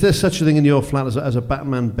instance, is there such a thing in your flat as a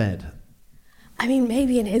Batman bed? I mean,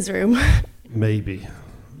 maybe in his room. Maybe.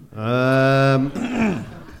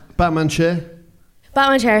 Batman chair?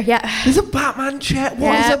 Batman chair, yeah. There's a Batman chair?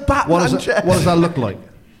 What is a Batman chair? What does that look like?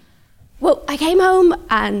 Well, I came home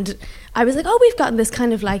and I was like, oh, we've gotten this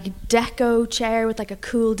kind of like deco chair with like a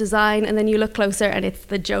cool design, and then you look closer and it's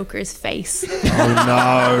the Joker's face. Oh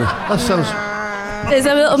no. That sounds... There's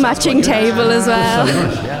a little matching table as well.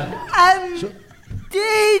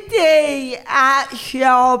 Did he ask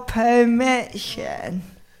your permission?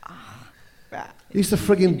 He's the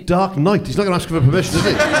frigging Dark Knight. He's not going to ask for permission, is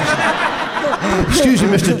he? Excuse me,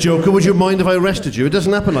 Mr. Joker, would you mind if I arrested you? It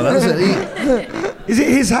doesn't happen like that, does it? Is it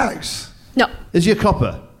his house? No. Is he a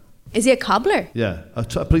copper? Is he a cobbler? Yeah, a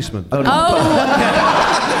policeman. Oh.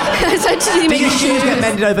 Essentially, Do your shoes get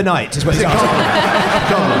mended overnight? Is what he's asking.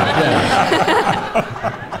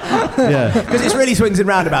 Yeah. Because it's really swings and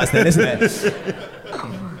roundabouts then, isn't it?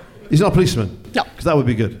 He's not a policeman? No. Because that would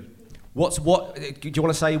be good. Do you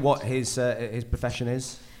want to say what his profession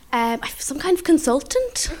is? Some kind of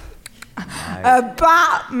consultant. A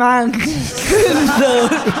Batman.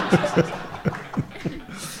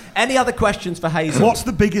 Any other questions for Hazel? What's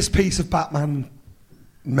the biggest piece of Batman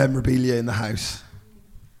memorabilia in the house?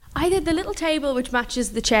 Either the little table which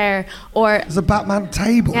matches the chair, or There's a Batman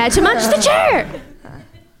table. yeah, to match the chair.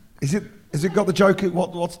 Is it Has it got the Joker?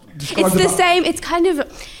 What's described? It's the same. It's kind of,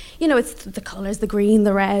 it's the colours, the green,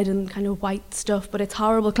 the red, and kind of white stuff. But it's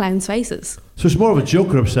horrible clowns' faces. So it's more of a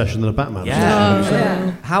Joker obsession than a Batman.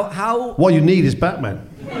 Yeah. How? What you need is Batman.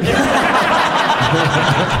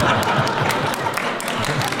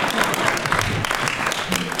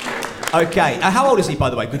 Okay. How old is he, by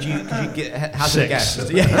the way? Could you hazard a guess?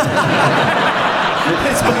 6. Yeah.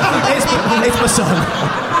 it's my son.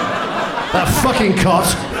 That fucking cot.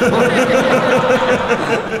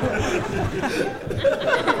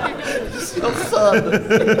 Your son.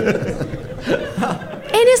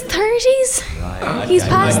 In his 30s. Right, He's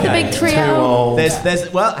past the big 3-0.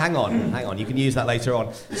 There's well, hang on. You can use that later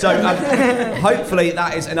on. So hopefully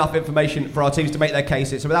that is enough information for our teams to make their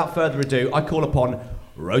cases. So without further ado, I call upon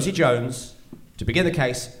Rosie Jones to begin the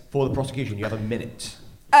case for the prosecution. You have a minute.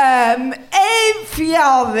 If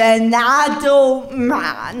you're an adult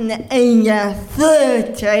man in your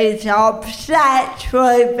 30s obsessed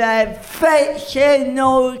with a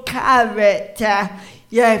fictional character,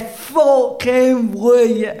 you're fucking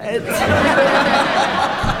weird.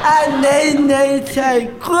 And they need to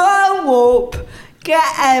grow up,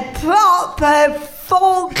 get a proper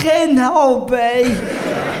fucking hobby,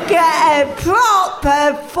 get a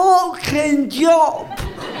proper fucking job.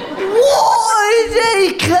 What is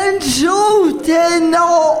he consulting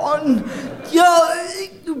on?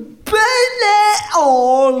 Just burn it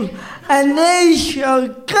all, and they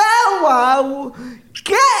should go out,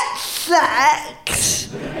 get sex,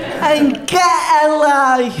 and get a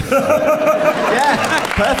life. Yeah,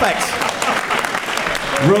 perfect.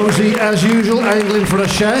 Rosie, as usual, angling for a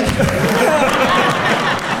shag.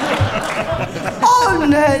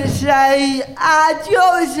 Honestly, I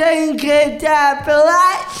just think it's a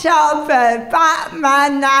blast of a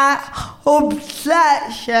Batman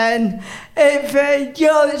obsession if he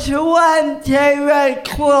just went to a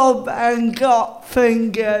club and got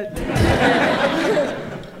fingered.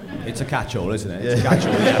 It's a catch-all, isn't it? It's a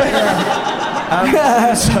catch-all,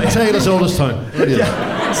 yeah. Tale as old as time.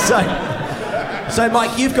 Yeah. So,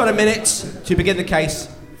 Mike, you've got a minute to begin the case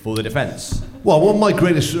for the defence. Well, one of my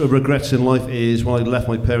greatest regrets in life is when I left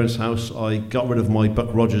my parents' house, I got rid of my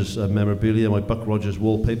Buck Rogers memorabilia, my Buck Rogers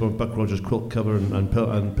wallpaper, my Buck Rogers quilt cover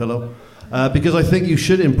and pillow, because I think you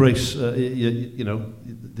should embrace, the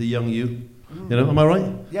young you. Am I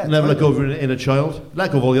right? Yeah. Never let go of your inner child.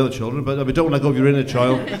 Let go of all the other children, but don't let go of your inner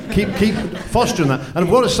child. Keep fostering that.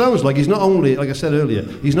 And what it sounds like, he's not only, like I said earlier,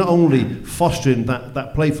 he's not only fostering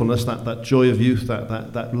that playfulness, that joy of youth,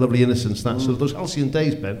 that lovely innocence, sort of those halcyon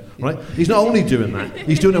days, Ben. Right? He's not only doing that.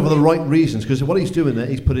 He's doing it for the right reasons. Because what he's doing there,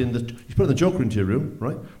 he's putting the Joker into your room,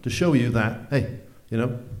 right, to show you that, hey,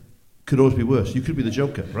 could always be worse. You could be the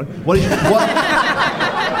Joker, right?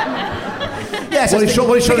 Yes, what he's trying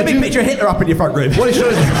to do. Picture Hitler up in your front room. What he's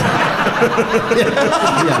trying to do.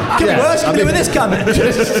 Could be worse. Could be with this coming.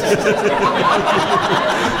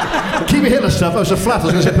 Keep your Hitler stuff. Oh, it's a flat. I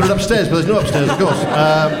was going to say put it upstairs, but there's no upstairs, of course.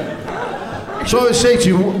 So I would say to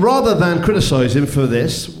you, rather than criticise him for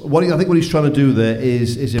this, I think what he's trying to do there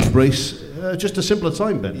is embrace just a simpler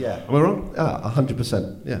time, Ben. Yeah. Am I wrong?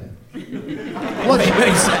 100%. Yeah. Life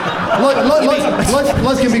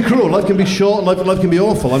can be cruel, life can be short, life can be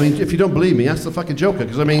awful. I mean, if you don't believe me, ask the fucking Joker,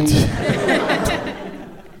 because I mean...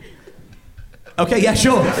 Okay, yeah,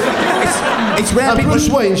 sure. It's rare. And Bruce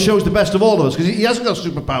Wayne shows the best of all of us, because he hasn't got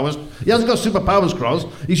superpowers. He hasn't got superpowers, Cross.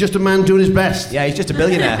 He's just a man doing his best. Yeah, he's just a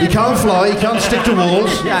billionaire. He can't fly, he can't stick to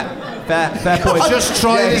walls. Yeah, fair point. He's just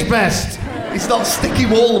trying his best. He's not sticky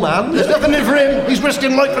wall, man. There's nothing in for him. He's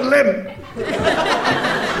risking life and limb.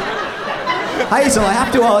 Hazel, I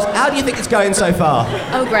have to ask, how do you think it's going so far?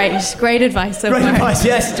 Oh, great advice so Great far. advice,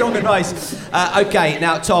 yes, strong advice. Okay,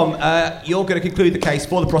 now, Tom, you're going to conclude the case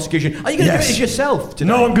for the prosecution. Are you going to do it as yourself today?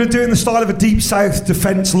 No, I'm going to do it in the style of a Deep South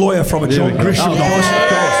defence lawyer from a John Grisham novel. Of course,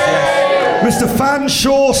 yes. Mr.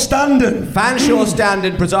 Fanshawe Standen. Fanshawe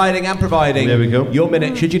Standen, presiding and providing. There we go. Your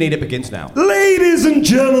minute, should you need it, begins now. Ladies and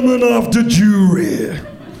gentlemen of the jury.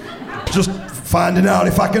 Just finding out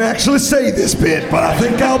if I can actually say this bit, but I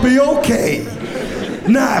think I'll be okay.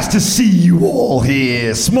 Nice to see you all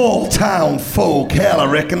here. Small town folk. Hell, I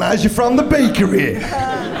recognize you from the bakery.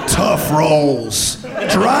 Tough rolls.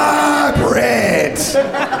 Dry bread.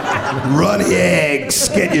 Runny eggs.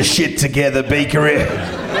 Get your shit together, bakery.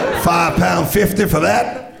 £5.50 for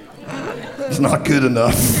that? It's not good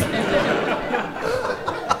enough.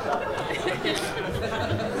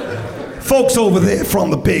 Folks over there from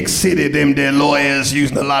the big city, they're lawyers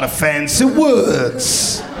using a lot of fancy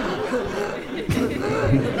words.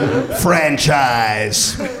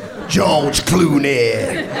 Franchise. George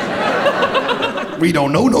Clooney. We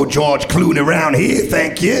don't know no George Clooney around here,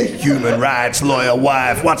 thank you. Human rights lawyer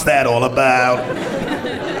wife, what's that all about?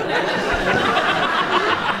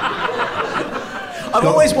 I've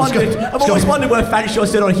always wondered where Fanshawe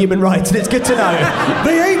stood on human rights, and it's good to know.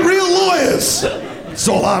 They ain't real lawyers. That's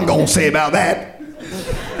all I'm gonna say about that.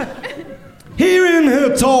 Hearing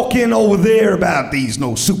her talking over there about these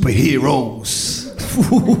no superheroes.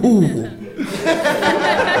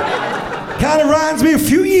 Kind of reminds me a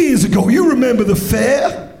few years ago. You remember the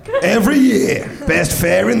fair? Every year. Best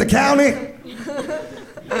fair in the county.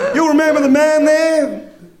 You remember the man there?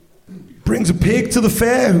 Brings a pig to the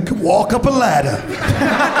fair who can walk up a ladder.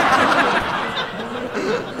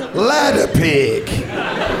 Ladder pig.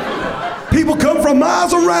 People come from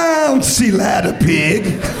miles around to see ladder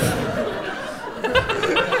pig.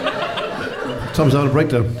 Tom's having a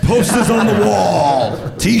breakdown. Posters on the wall.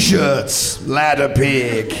 T-shirts. Ladder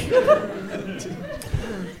pig.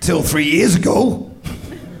 Till 3 years ago,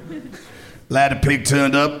 ladder pig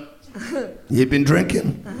turned up. He'd been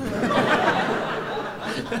drinking.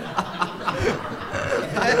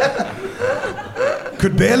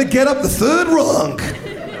 Could barely get up the third rung.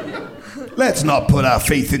 Let's not put our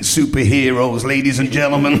faith in superheroes, ladies and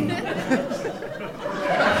gentlemen.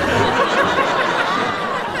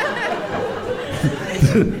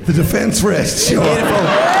 The defense rests, sure.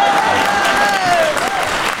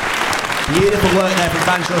 Beautiful work there from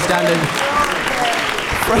Fanshawe Standen.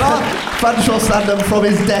 Fanshawe Standen from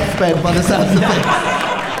his deathbed by the sounds of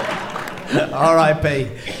things. R.I.P.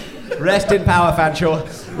 Rest in power, Fanshawe.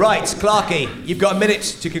 Right, Clarkie, you've got a minute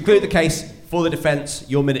to conclude the case for the defence.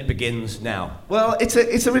 Your minute begins now. Well, it's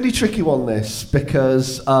a really tricky one, this,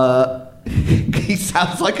 because he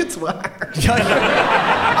sounds like a twat.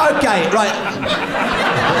 Okay, right.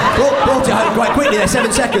 Brought it home quite quickly there,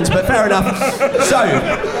 7 seconds, but fair enough. So,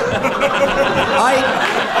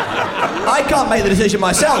 I can't make the decision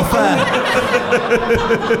myself.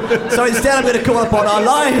 So instead I'm going to call upon our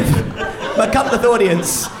live McCumpeth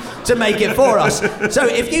audience to make it for us. So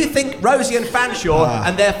if you think Rosie and Fanshawe,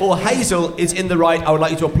 and therefore Hazel, is in the right, I would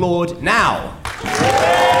like you to applaud now.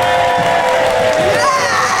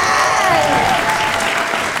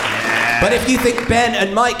 But if you think Ben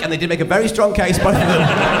and Mike, and they did make a very strong case, both of them,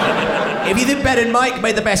 if you think Ben and Mike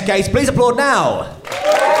made the best case, please applaud now.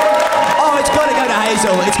 Oh, it's got to go to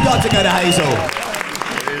Hazel. It's got to go to Hazel.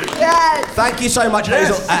 Yes. Thank you so much,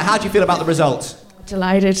 Hazel. How do you feel about the results?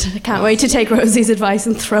 Delighted. I can't wait to take Rosie's advice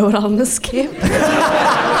and throw it on the skip.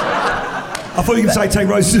 I thought you could say take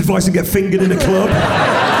Rosie's advice and get fingered in a club.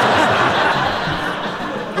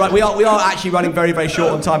 Right, we are actually running very, very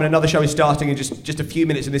short on time, and another show is starting in just a few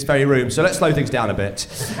minutes in this very room, so let's slow things down a bit.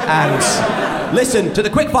 And listen to the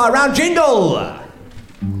quickfire round jingle!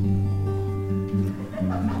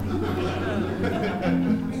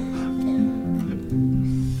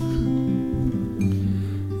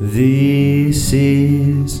 This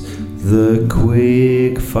is the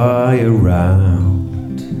quickfire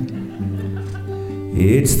round.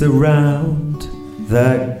 It's the round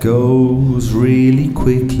that goes really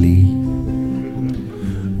quickly,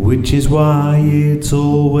 which is why it's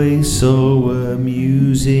always so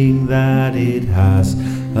amusing that it has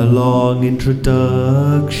a long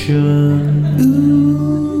introduction.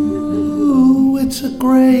 Ooh, it's a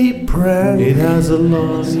great prank. It has a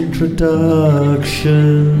long introduction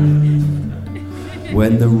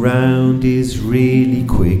when the round is really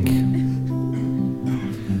quick.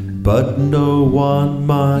 But no one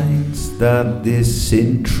minds that this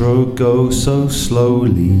intro goes so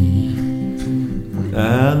slowly,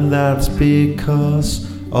 and that's because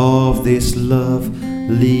of this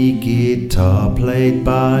lovely guitar played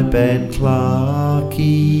by Ben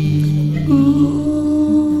Clarkie.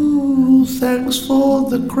 Ooh, thanks for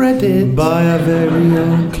the credit by our very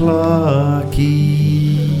own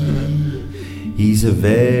Clarkie. He's a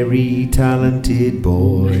very talented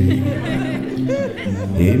boy.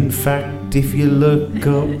 In fact, if you look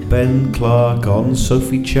up Ben Clark on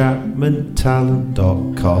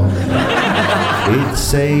SophieChapmanTalent.com, it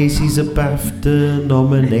says he's a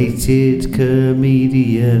BAFTA-nominated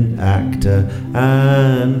comedian, actor,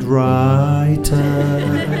 and writer.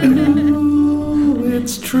 Ooh,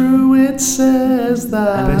 it's true, it says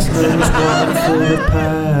that. Best known as one for the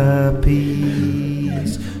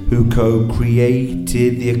Pappies, who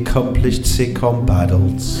co-created the accomplished sitcom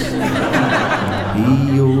Battles.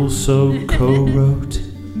 He also co-wrote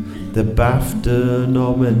the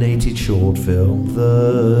BAFTA-nominated short film,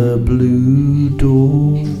 The Blue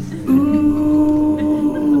Door.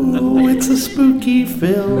 Ooh, it's a spooky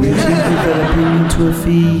film which he's developing into a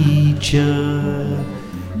feature.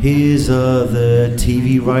 His other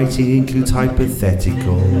TV writing includes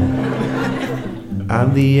Hypothetical,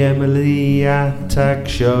 and the Emily Attack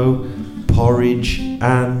Show, Porridge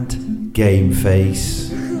and Game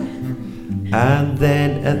Face. And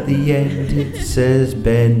then at the end it says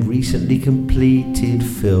Ben recently completed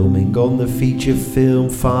filming on the feature film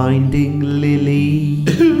Finding Lily.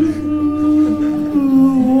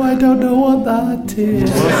 Ooh, I don't know what that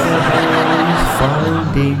is. What the hell is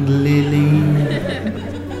Finding Lily?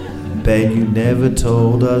 Ben, you never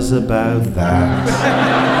told us about that.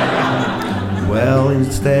 Well,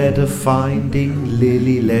 instead of finding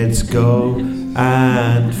Lily, let's go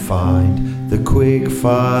and find the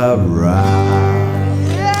quickfire round.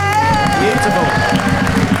 Beautiful.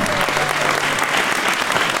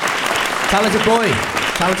 Talented boy.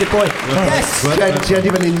 Yes.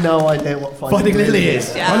 Genuinely no idea what Finding Lily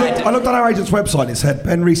is. Yeah, I looked on our agent's website and it said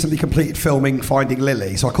Ben recently completed filming Finding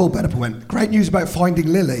Lily. So I called Ben up and went, great news about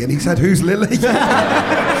Finding Lily. And he said, who's Lily? Still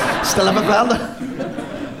haven't found her.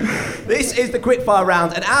 This is the quickfire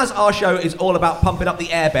round, and as our show is all about pumping up the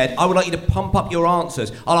airbed, I would like you to pump up your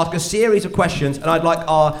answers. I'll ask a series of questions, and I'd like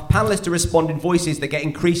our panellists to respond in voices that get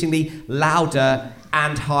increasingly louder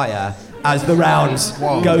and higher as the rounds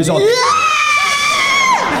goes on.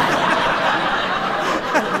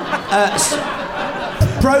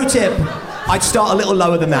 Pro tip, I'd start a little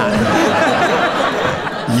lower than that.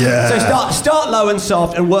 Yeah. So start low and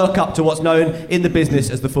soft and work up to what's known in the business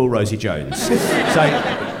as the full Rosie Jones. So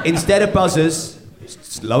instead of buzzers,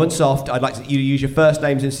 low and soft, I'd like you to use your first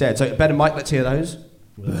names instead. So Ben and Mike, let's hear those.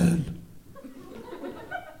 Ben.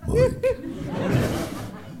 Mike.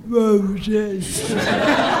 Roses.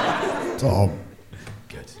 Tom.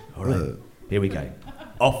 Good. All right. Here we go.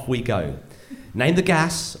 Off we go. Name the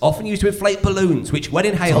gas, often used to inflate balloons, which when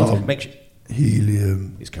inhaled makes...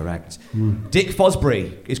 Helium. Is correct. Dick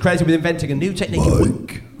Fosbury is credited with inventing a new technique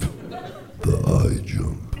Mike. The high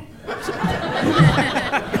jump.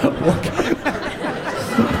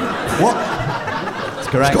 What? It's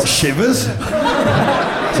correct. It's got shivers.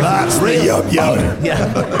 That's the yum yum.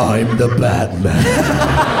 Yeah. I'm the Batman.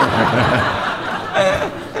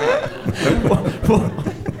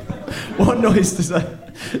 What noise does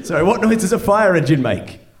a fire engine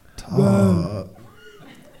make?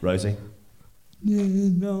 Rosie?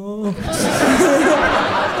 No.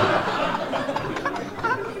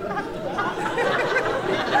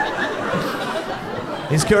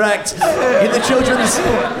 Is correct. In the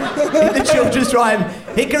children's rhyme,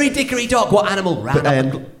 Hickory Dickory Dock, what animal ran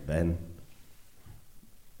up? Ben.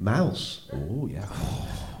 Mouse. Oh yeah.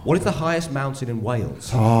 What is the highest mountain in Wales?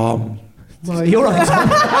 Tom. You're right, Tom.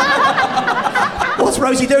 What's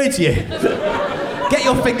Rosie doing to you? Get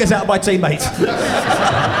your fingers out of my teammate.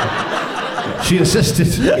 She insisted.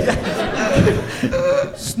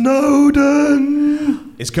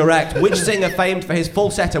 Snowden. Is correct. Which singer famed for his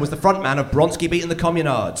falsetto was the frontman of Bronski Beat and the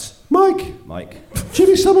Communards? Mike.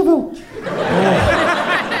 Jimmy Somerville.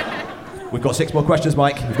 Oh. We've got 6 more questions,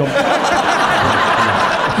 Mike.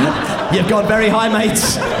 You've gone very high,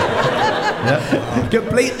 mates. Yep.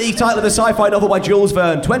 Complete the title of the sci-fi novel by Jules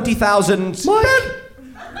Verne. 20,000.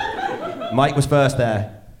 Mike was first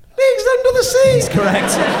there. Leagues Under the Sea. Is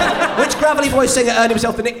correct. Which gravelly voice singer earned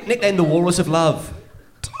himself the nickname The Walrus of Love?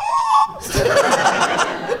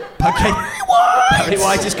 Okay. Barry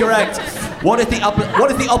White is correct. What is the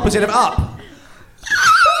opposite of up?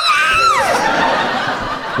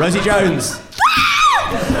 Rosie Jones.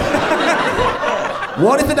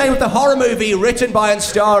 What is the name of the horror movie written by and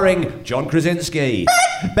starring John Krasinski?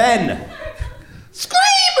 Ben.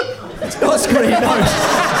 Scream. It's not Scream, no.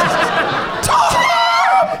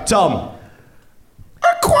 Tom.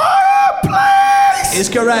 A quiet place. Is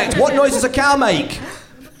correct. What noise does a cow make?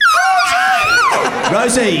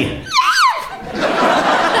 Rosie.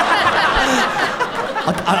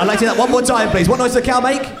 I'd like to hear that one more time, please. What noise does a cow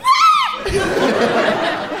make?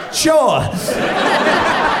 Sure.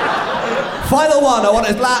 Final one. I want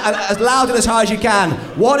it as loud and as high as you can.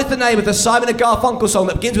 What is the name of the Simon and Garfunkel song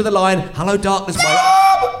that begins with the line, "Hello, darkness,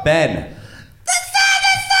 my..." Ben. The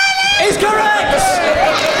sun is correct!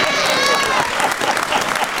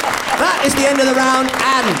 That is the end of the round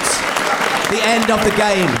and the end of the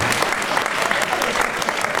game.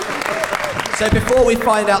 So before we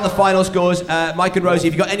find out the final scores, Mike and Rosie,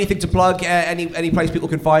 have you got anything to plug? Any place people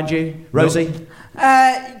can find you? Rosie?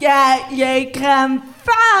 Yeah, you can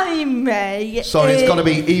find me. Sorry, it's got to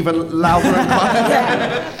be even louder and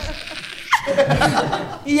higher.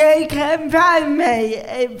 You can find me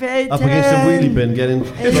if it Up against a wheelie bin, getting.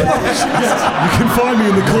 You can find me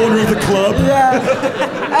in the corner of the club.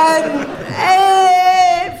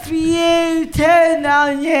 If you turn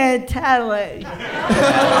on your telly.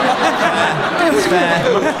 That's fair.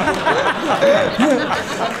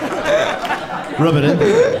 Rub it in.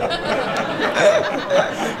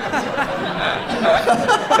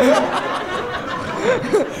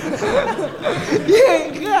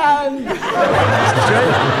 You can.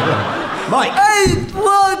 Mike. It's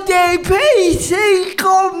what the PC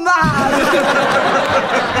command.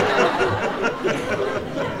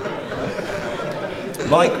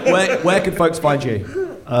 Mike, where can folks find you?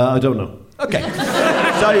 I don't know. Okay.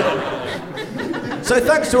 So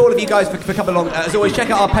thanks to all of you guys for coming along. As always, check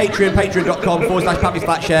out our Patreon,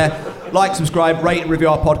 patreon.com/Pappy'sFlatShare. Like, subscribe, rate and review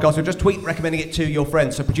our podcast, or just tweet recommending it to your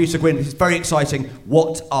friends. So producer Gwyn, this is very exciting.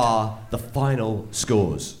 What are the final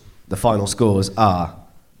scores? The final scores are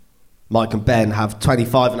Mike and Ben have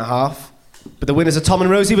 25.5, but the winners are Tom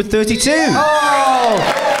and Rosie with 32. Oh!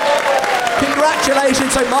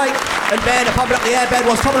 Congratulations. So Mike and Ben are pumping up the airbed,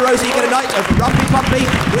 whilst Tom and Rosie get a night of Rumpy Pumpy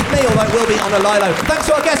with me, although it will be on a lilo. Thanks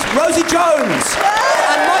to our guests, Rosie Jones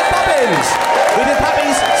and Mike Bobbins. We've been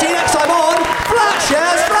Pappies. See you next time on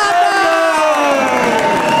Flatshare Slamdown!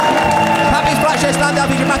 Pappies Flatshare Slamdown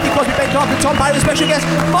featured Matthew Crosby, Ben Clark and Tom Barry with special guests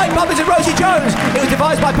Mike Bobbins and Rosie Jones. It was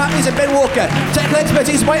devised by Pappies and Ben Walker. Technical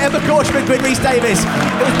expertise by Emma Corsham and Gwyn Rhys-Davis.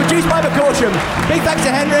 It was produced by Emma Corsham. Big thanks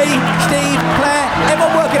to Henry, Steve, Claire,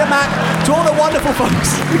 everyone working at Mac, to all the wonderful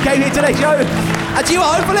folks who came here today's show. And to you at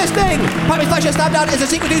home for listening. Pappies Flatshare Slamdown is a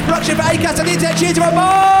Secret News production for Acast and the Internet. Cheers, everyone.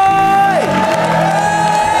 Bye!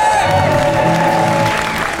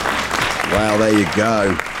 Well, there you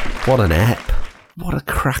go. What an app. What a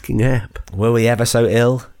cracking app. Were we ever so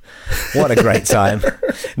ill? What a great time.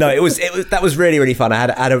 No, that was really, really fun. I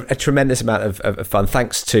had a tremendous amount of fun.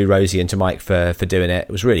 Thanks to Rosie and to Mike for doing it.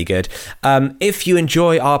 It was really good. If you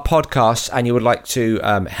enjoy our podcasts and you would like to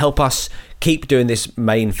help us keep doing this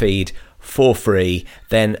main feed for free,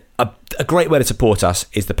 then a great way to support us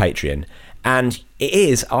is the Patreon. And it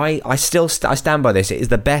is, I stand by this, it is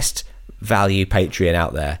the best value Patreon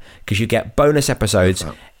out there, because you get bonus episodes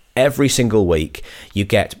every single week. You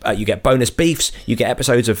get bonus beefs. You get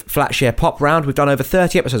episodes of Flatshare Pop Round. We've done over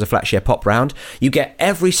 30 episodes of Flatshare Pop Round. You get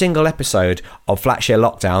every single episode of Flatshare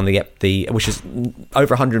Lockdown, which is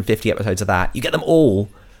over 150 episodes of that. You get them all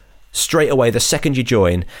straight away the second you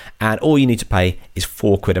join, and all you need to pay is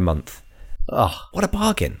 £4 a month. Oh, what a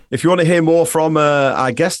bargain. If you want to hear more from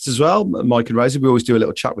our guests as well, Mike and Rosie, we always do a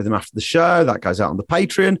little chat with them after the show. That goes out on the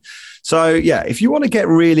Patreon. So, yeah, if you want to get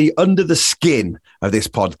really under the skin of this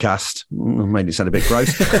podcast, made it sound a bit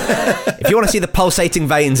gross. If you want to see the pulsating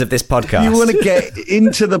veins of this podcast. You want to get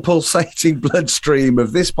into the pulsating bloodstream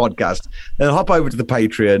of this podcast, then hop over to the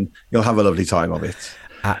Patreon. You'll have a lovely time of it.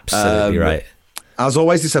 Absolutely right. As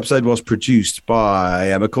always, this episode was produced by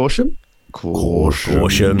Emma Corsham.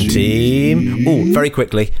 Corsham team. Oh, very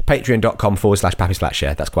quickly, patreon.com/Pappy's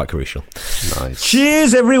Flatshare. That's quite crucial. Nice.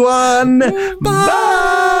 Cheers, everyone.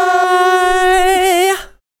 Bye.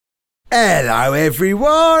 Hello,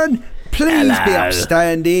 everyone. Please be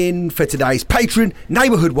upstanding for today's Patreon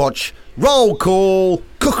Neighbourhood Watch Roll Call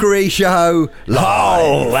Cookery Show live.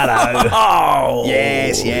 Oh, hello. Oh,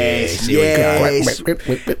 yes.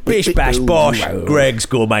 Bish bash bosh. Greg's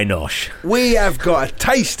Gourmet Nosh. We have got a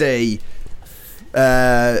tasty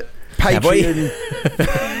Patreon.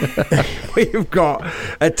 We've got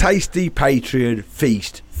a tasty Patreon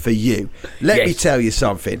feast for you. Let me tell you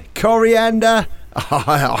something. Coriander,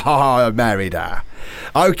 I married her.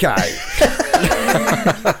 Okay.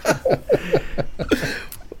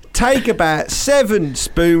 Take about 7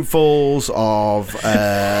 spoonfuls of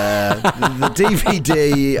the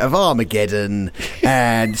DVD of Armageddon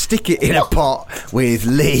and stick it in a pot with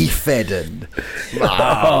Lee Fedden.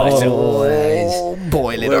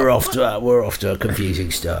 Boil it We're up. off to a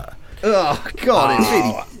confusing start. Oh, God, it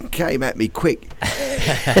really came at me quick.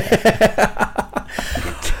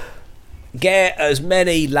 Get as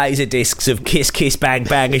many laser discs of Kiss Kiss Bang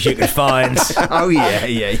Bang as you can find. Oh,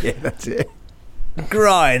 yeah, that's it.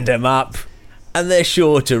 Grind them up, and they're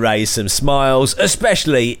sure to raise some smiles,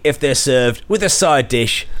 especially if they're served with a side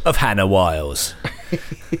dish of Hannah Wiles.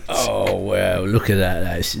 Oh, well, look at that.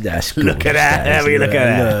 That's good. Look at that. There we look at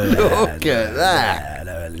that. Look at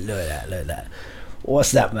that. Look at that.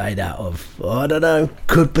 What's that made out of? I don't know.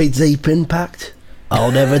 Could be Deep Impact.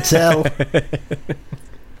 I'll never tell.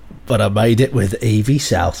 But I made it with Evie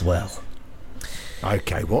Southwell.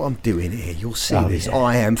 Okay, what I'm doing here, you'll see this. Yeah.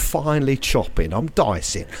 I am finely chopping, I'm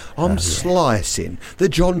dicing, I'm slicing the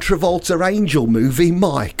John Travolta Angel movie,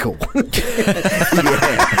 Michael. Then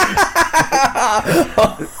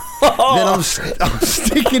I'm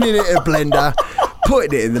sticking it in a blender,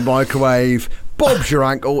 putting it in the microwave. Bob's your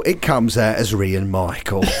uncle, it comes out as Rian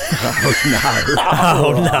Michael.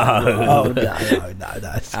 Oh no.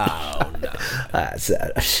 That's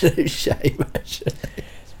an absolute shame, actually.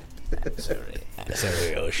 Sorry.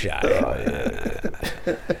 It's a real shame.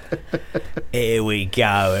 Here we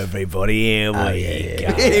go, everybody. Here we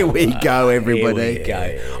go. Here we go, everybody. Here we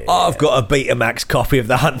go. I've got a Betamax copy of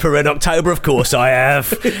The Hunt for Red October. Of course I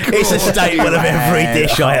have. It's a staple of every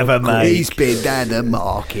dish I ever made. He's been down the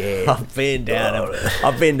market. I've been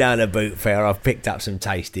down a boot fair. I've picked up some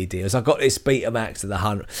tasty deals. I've got this Betamax of The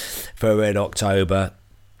Hunt for Red October.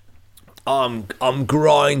 I'm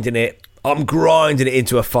grinding it. I'm grinding it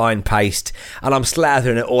into a fine paste, and I'm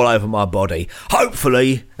slathering it all over my body.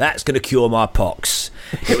 Hopefully, that's going to cure my pox.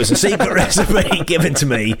 It was a secret recipe given to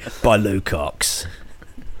me by Lou Cox.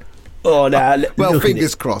 Oh, no. Well,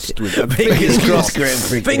 fingers crossed. Fingers crossed on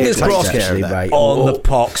the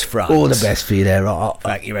pox front. All the best for you there.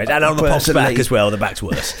 Thank you, mate. And on the pox back as well. The back's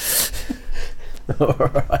worse. All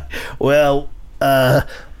right. Well,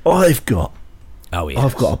 I've got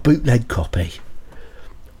a bootleg copy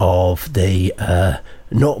of the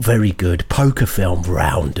not very good poker film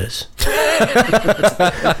Rounders.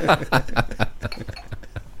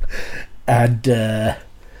 And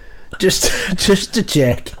just to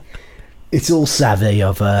check, it's all savvy.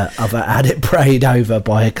 I've had it prayed over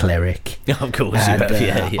by a cleric. Of course, and,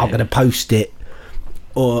 I'm going to post it,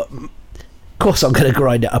 or of course I'm going to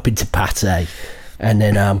grind it up into pate, and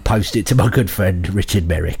then post it to my good friend Richard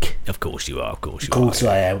Merrick. Of course you are. Of course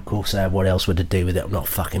I am. Of course I am. What else would I do with it? I'm not a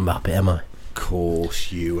fucking muppet, am I? Of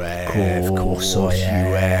course you have. Of course I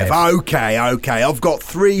have. Okay. I've got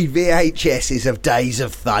 3 VHSs of Days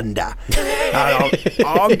of Thunder. And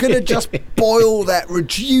I'm going to just boil that,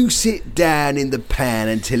 reduce it down in the pan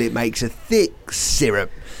until it makes a thick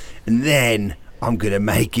syrup. And then I'm going to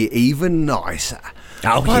make it even nicer.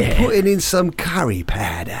 By putting in some curry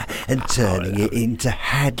powder and turning it into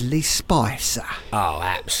Hadley Spicer. Oh,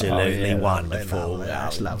 absolutely wonderful.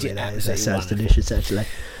 That's lovely. That sounds delicious, actually.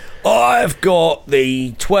 I've got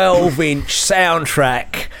the 12-inch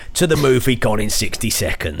soundtrack to the movie Gone in 60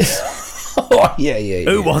 Seconds. Yeah.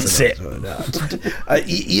 Who wants it?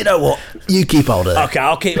 You know what? You keep hold of it. Okay,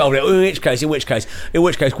 I'll keep hold of it. In which case,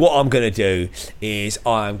 what I'm going to do is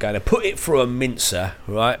I'm going to put it through a mincer,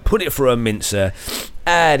 right? Put it through a mincer,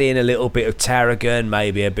 add in a little bit of tarragon,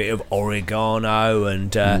 maybe a bit of oregano,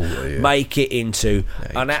 and make it into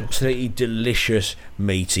an absolutely delicious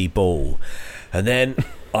meaty ball. And then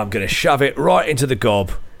I'm going to shove it right into the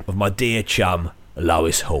gob of my dear chum,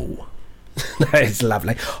 Lois Hall. That's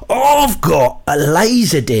lovely. I've got a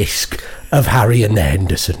laser disc of Harry and the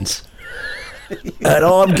Hendersons. And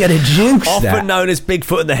I'm going to juice that. Often known as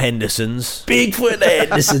Bigfoot and the Hendersons. Bigfoot and the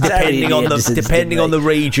Hendersons. Depending on the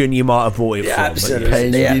region you might have bought it from.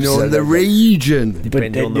 Depending on the region.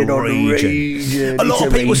 Depending on the region. A lot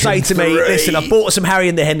of people say to me, listen, I bought some Harry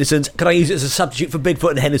and the Hendersons. Can I use it as a substitute for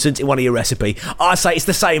Bigfoot and the Hendersons in one of your recipe? I say it's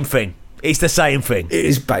the same thing. It's the same thing. It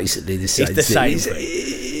is basically the same thing. It's the same thing.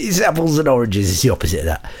 It's apples and oranges. It's the opposite of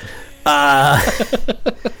that.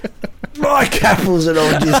 Like apples and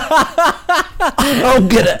oranges. I'm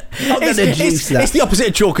gonna juice that. It's the opposite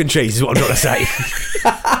of chalk and cheese, is what I'm trying to say.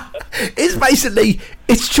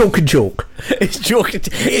 It's chalk and chalk. It's chalk and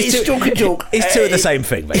chalk. It's two of the same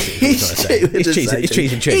thing, basically. It's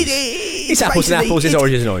cheese and cheese. It's apples and apples. It's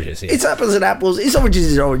oranges and oranges. It's apples and apples. It's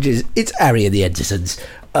oranges and oranges. It's Harry and the Hendersons.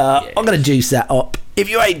 I'm going to juice that up. If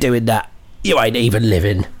you ain't doing that, you ain't even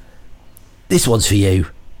living. This one's for you,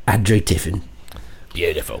 Andrew Tiffin.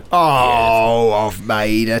 Beautiful. Oh, I've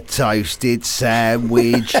made a toasted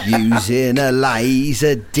sandwich using a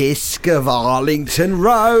laser disc of Arlington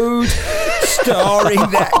Road, starring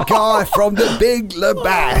that guy from The Big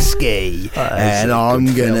Lebowski. And I'm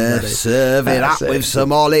going to serve it up with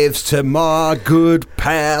some olives to my good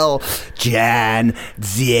pal, Jan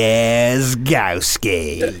Zierzgowski.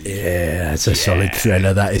 Yeah, that's a solid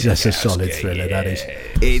thriller. That's a solid thriller, that is.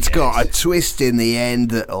 It's got a twist in the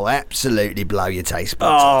end that'll absolutely blow your taste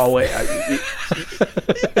buds off. Wait.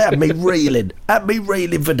 Had me reeling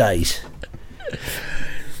for days.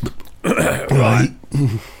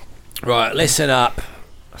 Right, listen up.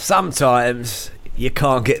 Sometimes you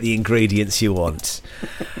can't get the ingredients you want.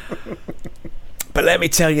 But let me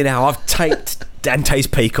tell you now, I've taped Dante's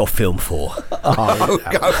Peak off Film 4.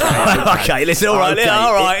 Okay, listen, all right.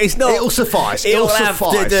 It's not. It'll suffice. It'll have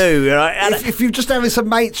to do, right? If you're just having some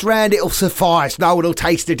mates round, it'll suffice. No one will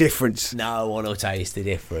taste the difference.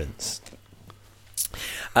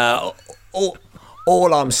 All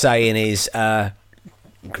I'm saying is,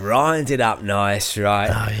 grind it up nice, right?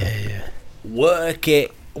 Oh yeah. Work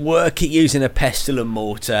it using a pestle and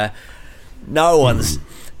mortar. No one's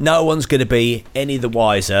going to be any the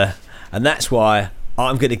wiser, and that's why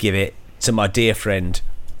I'm going to give it to my dear friend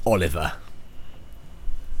Oliver.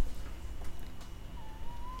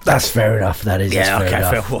 That's fair enough. That is. Yeah, fair okay,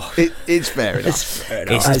 enough. fair. Well, It's fair enough.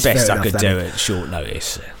 it's That's the best fair I could enough, do then. at short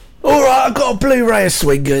notice. All right, I've got a Blu-ray of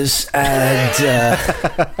Swingers, and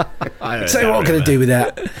so what I'm going to do with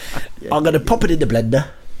that? I'm going to pop it in the blender.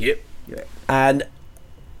 Yep. And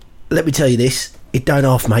let me tell you this: it don't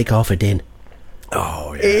half make half a din.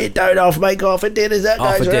 Oh, yeah. It don't half make half a din as that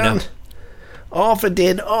Half goes a dinner. round. Half a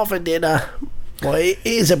din, half a dinner. My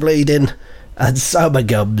ears are bleeding, and so my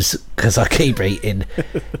gums because I keep eating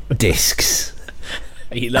discs.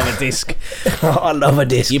 You love a disc. I love a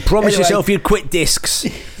disc. You promised Anyway, yourself you'd quit discs.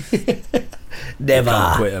 never.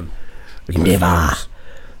 Can't quit them. Never.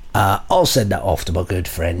 I'll send that off to my good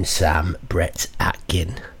friend Sam Brett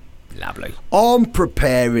Atkin. Lovely. I'm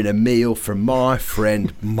preparing a meal for my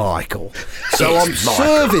friend Michael. So I'm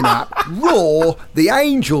serving up Raw, the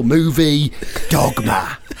Angel movie,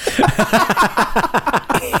 Dogma.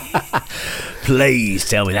 Please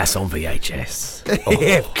tell me that's on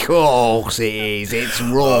VHS. Of course it is. It's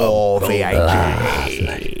Raw VHS.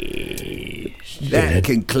 That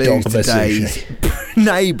concludes Dogma today's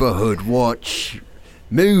Neighbourhood Watch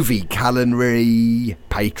movie calendary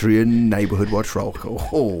Patreon Neighbourhood Watch roll call.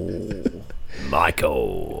 Oh,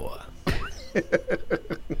 Michael.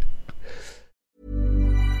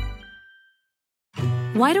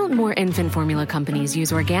 Why don't more infant formula companies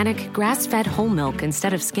use organic, grass-fed whole milk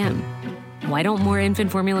instead of skim? Why don't more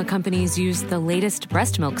infant formula companies use the latest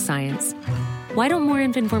breast milk science? Why don't more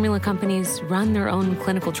infant formula companies run their own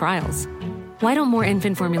clinical trials? Why don't more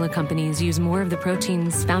infant formula companies use more of the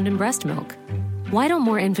proteins found in breast milk? Why don't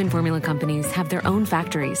more infant formula companies have their own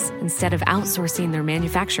factories instead of outsourcing their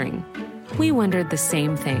manufacturing? We wondered the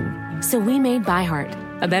same thing. So we made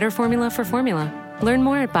ByHeart, a better formula for formula. Learn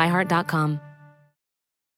more at byheart.com.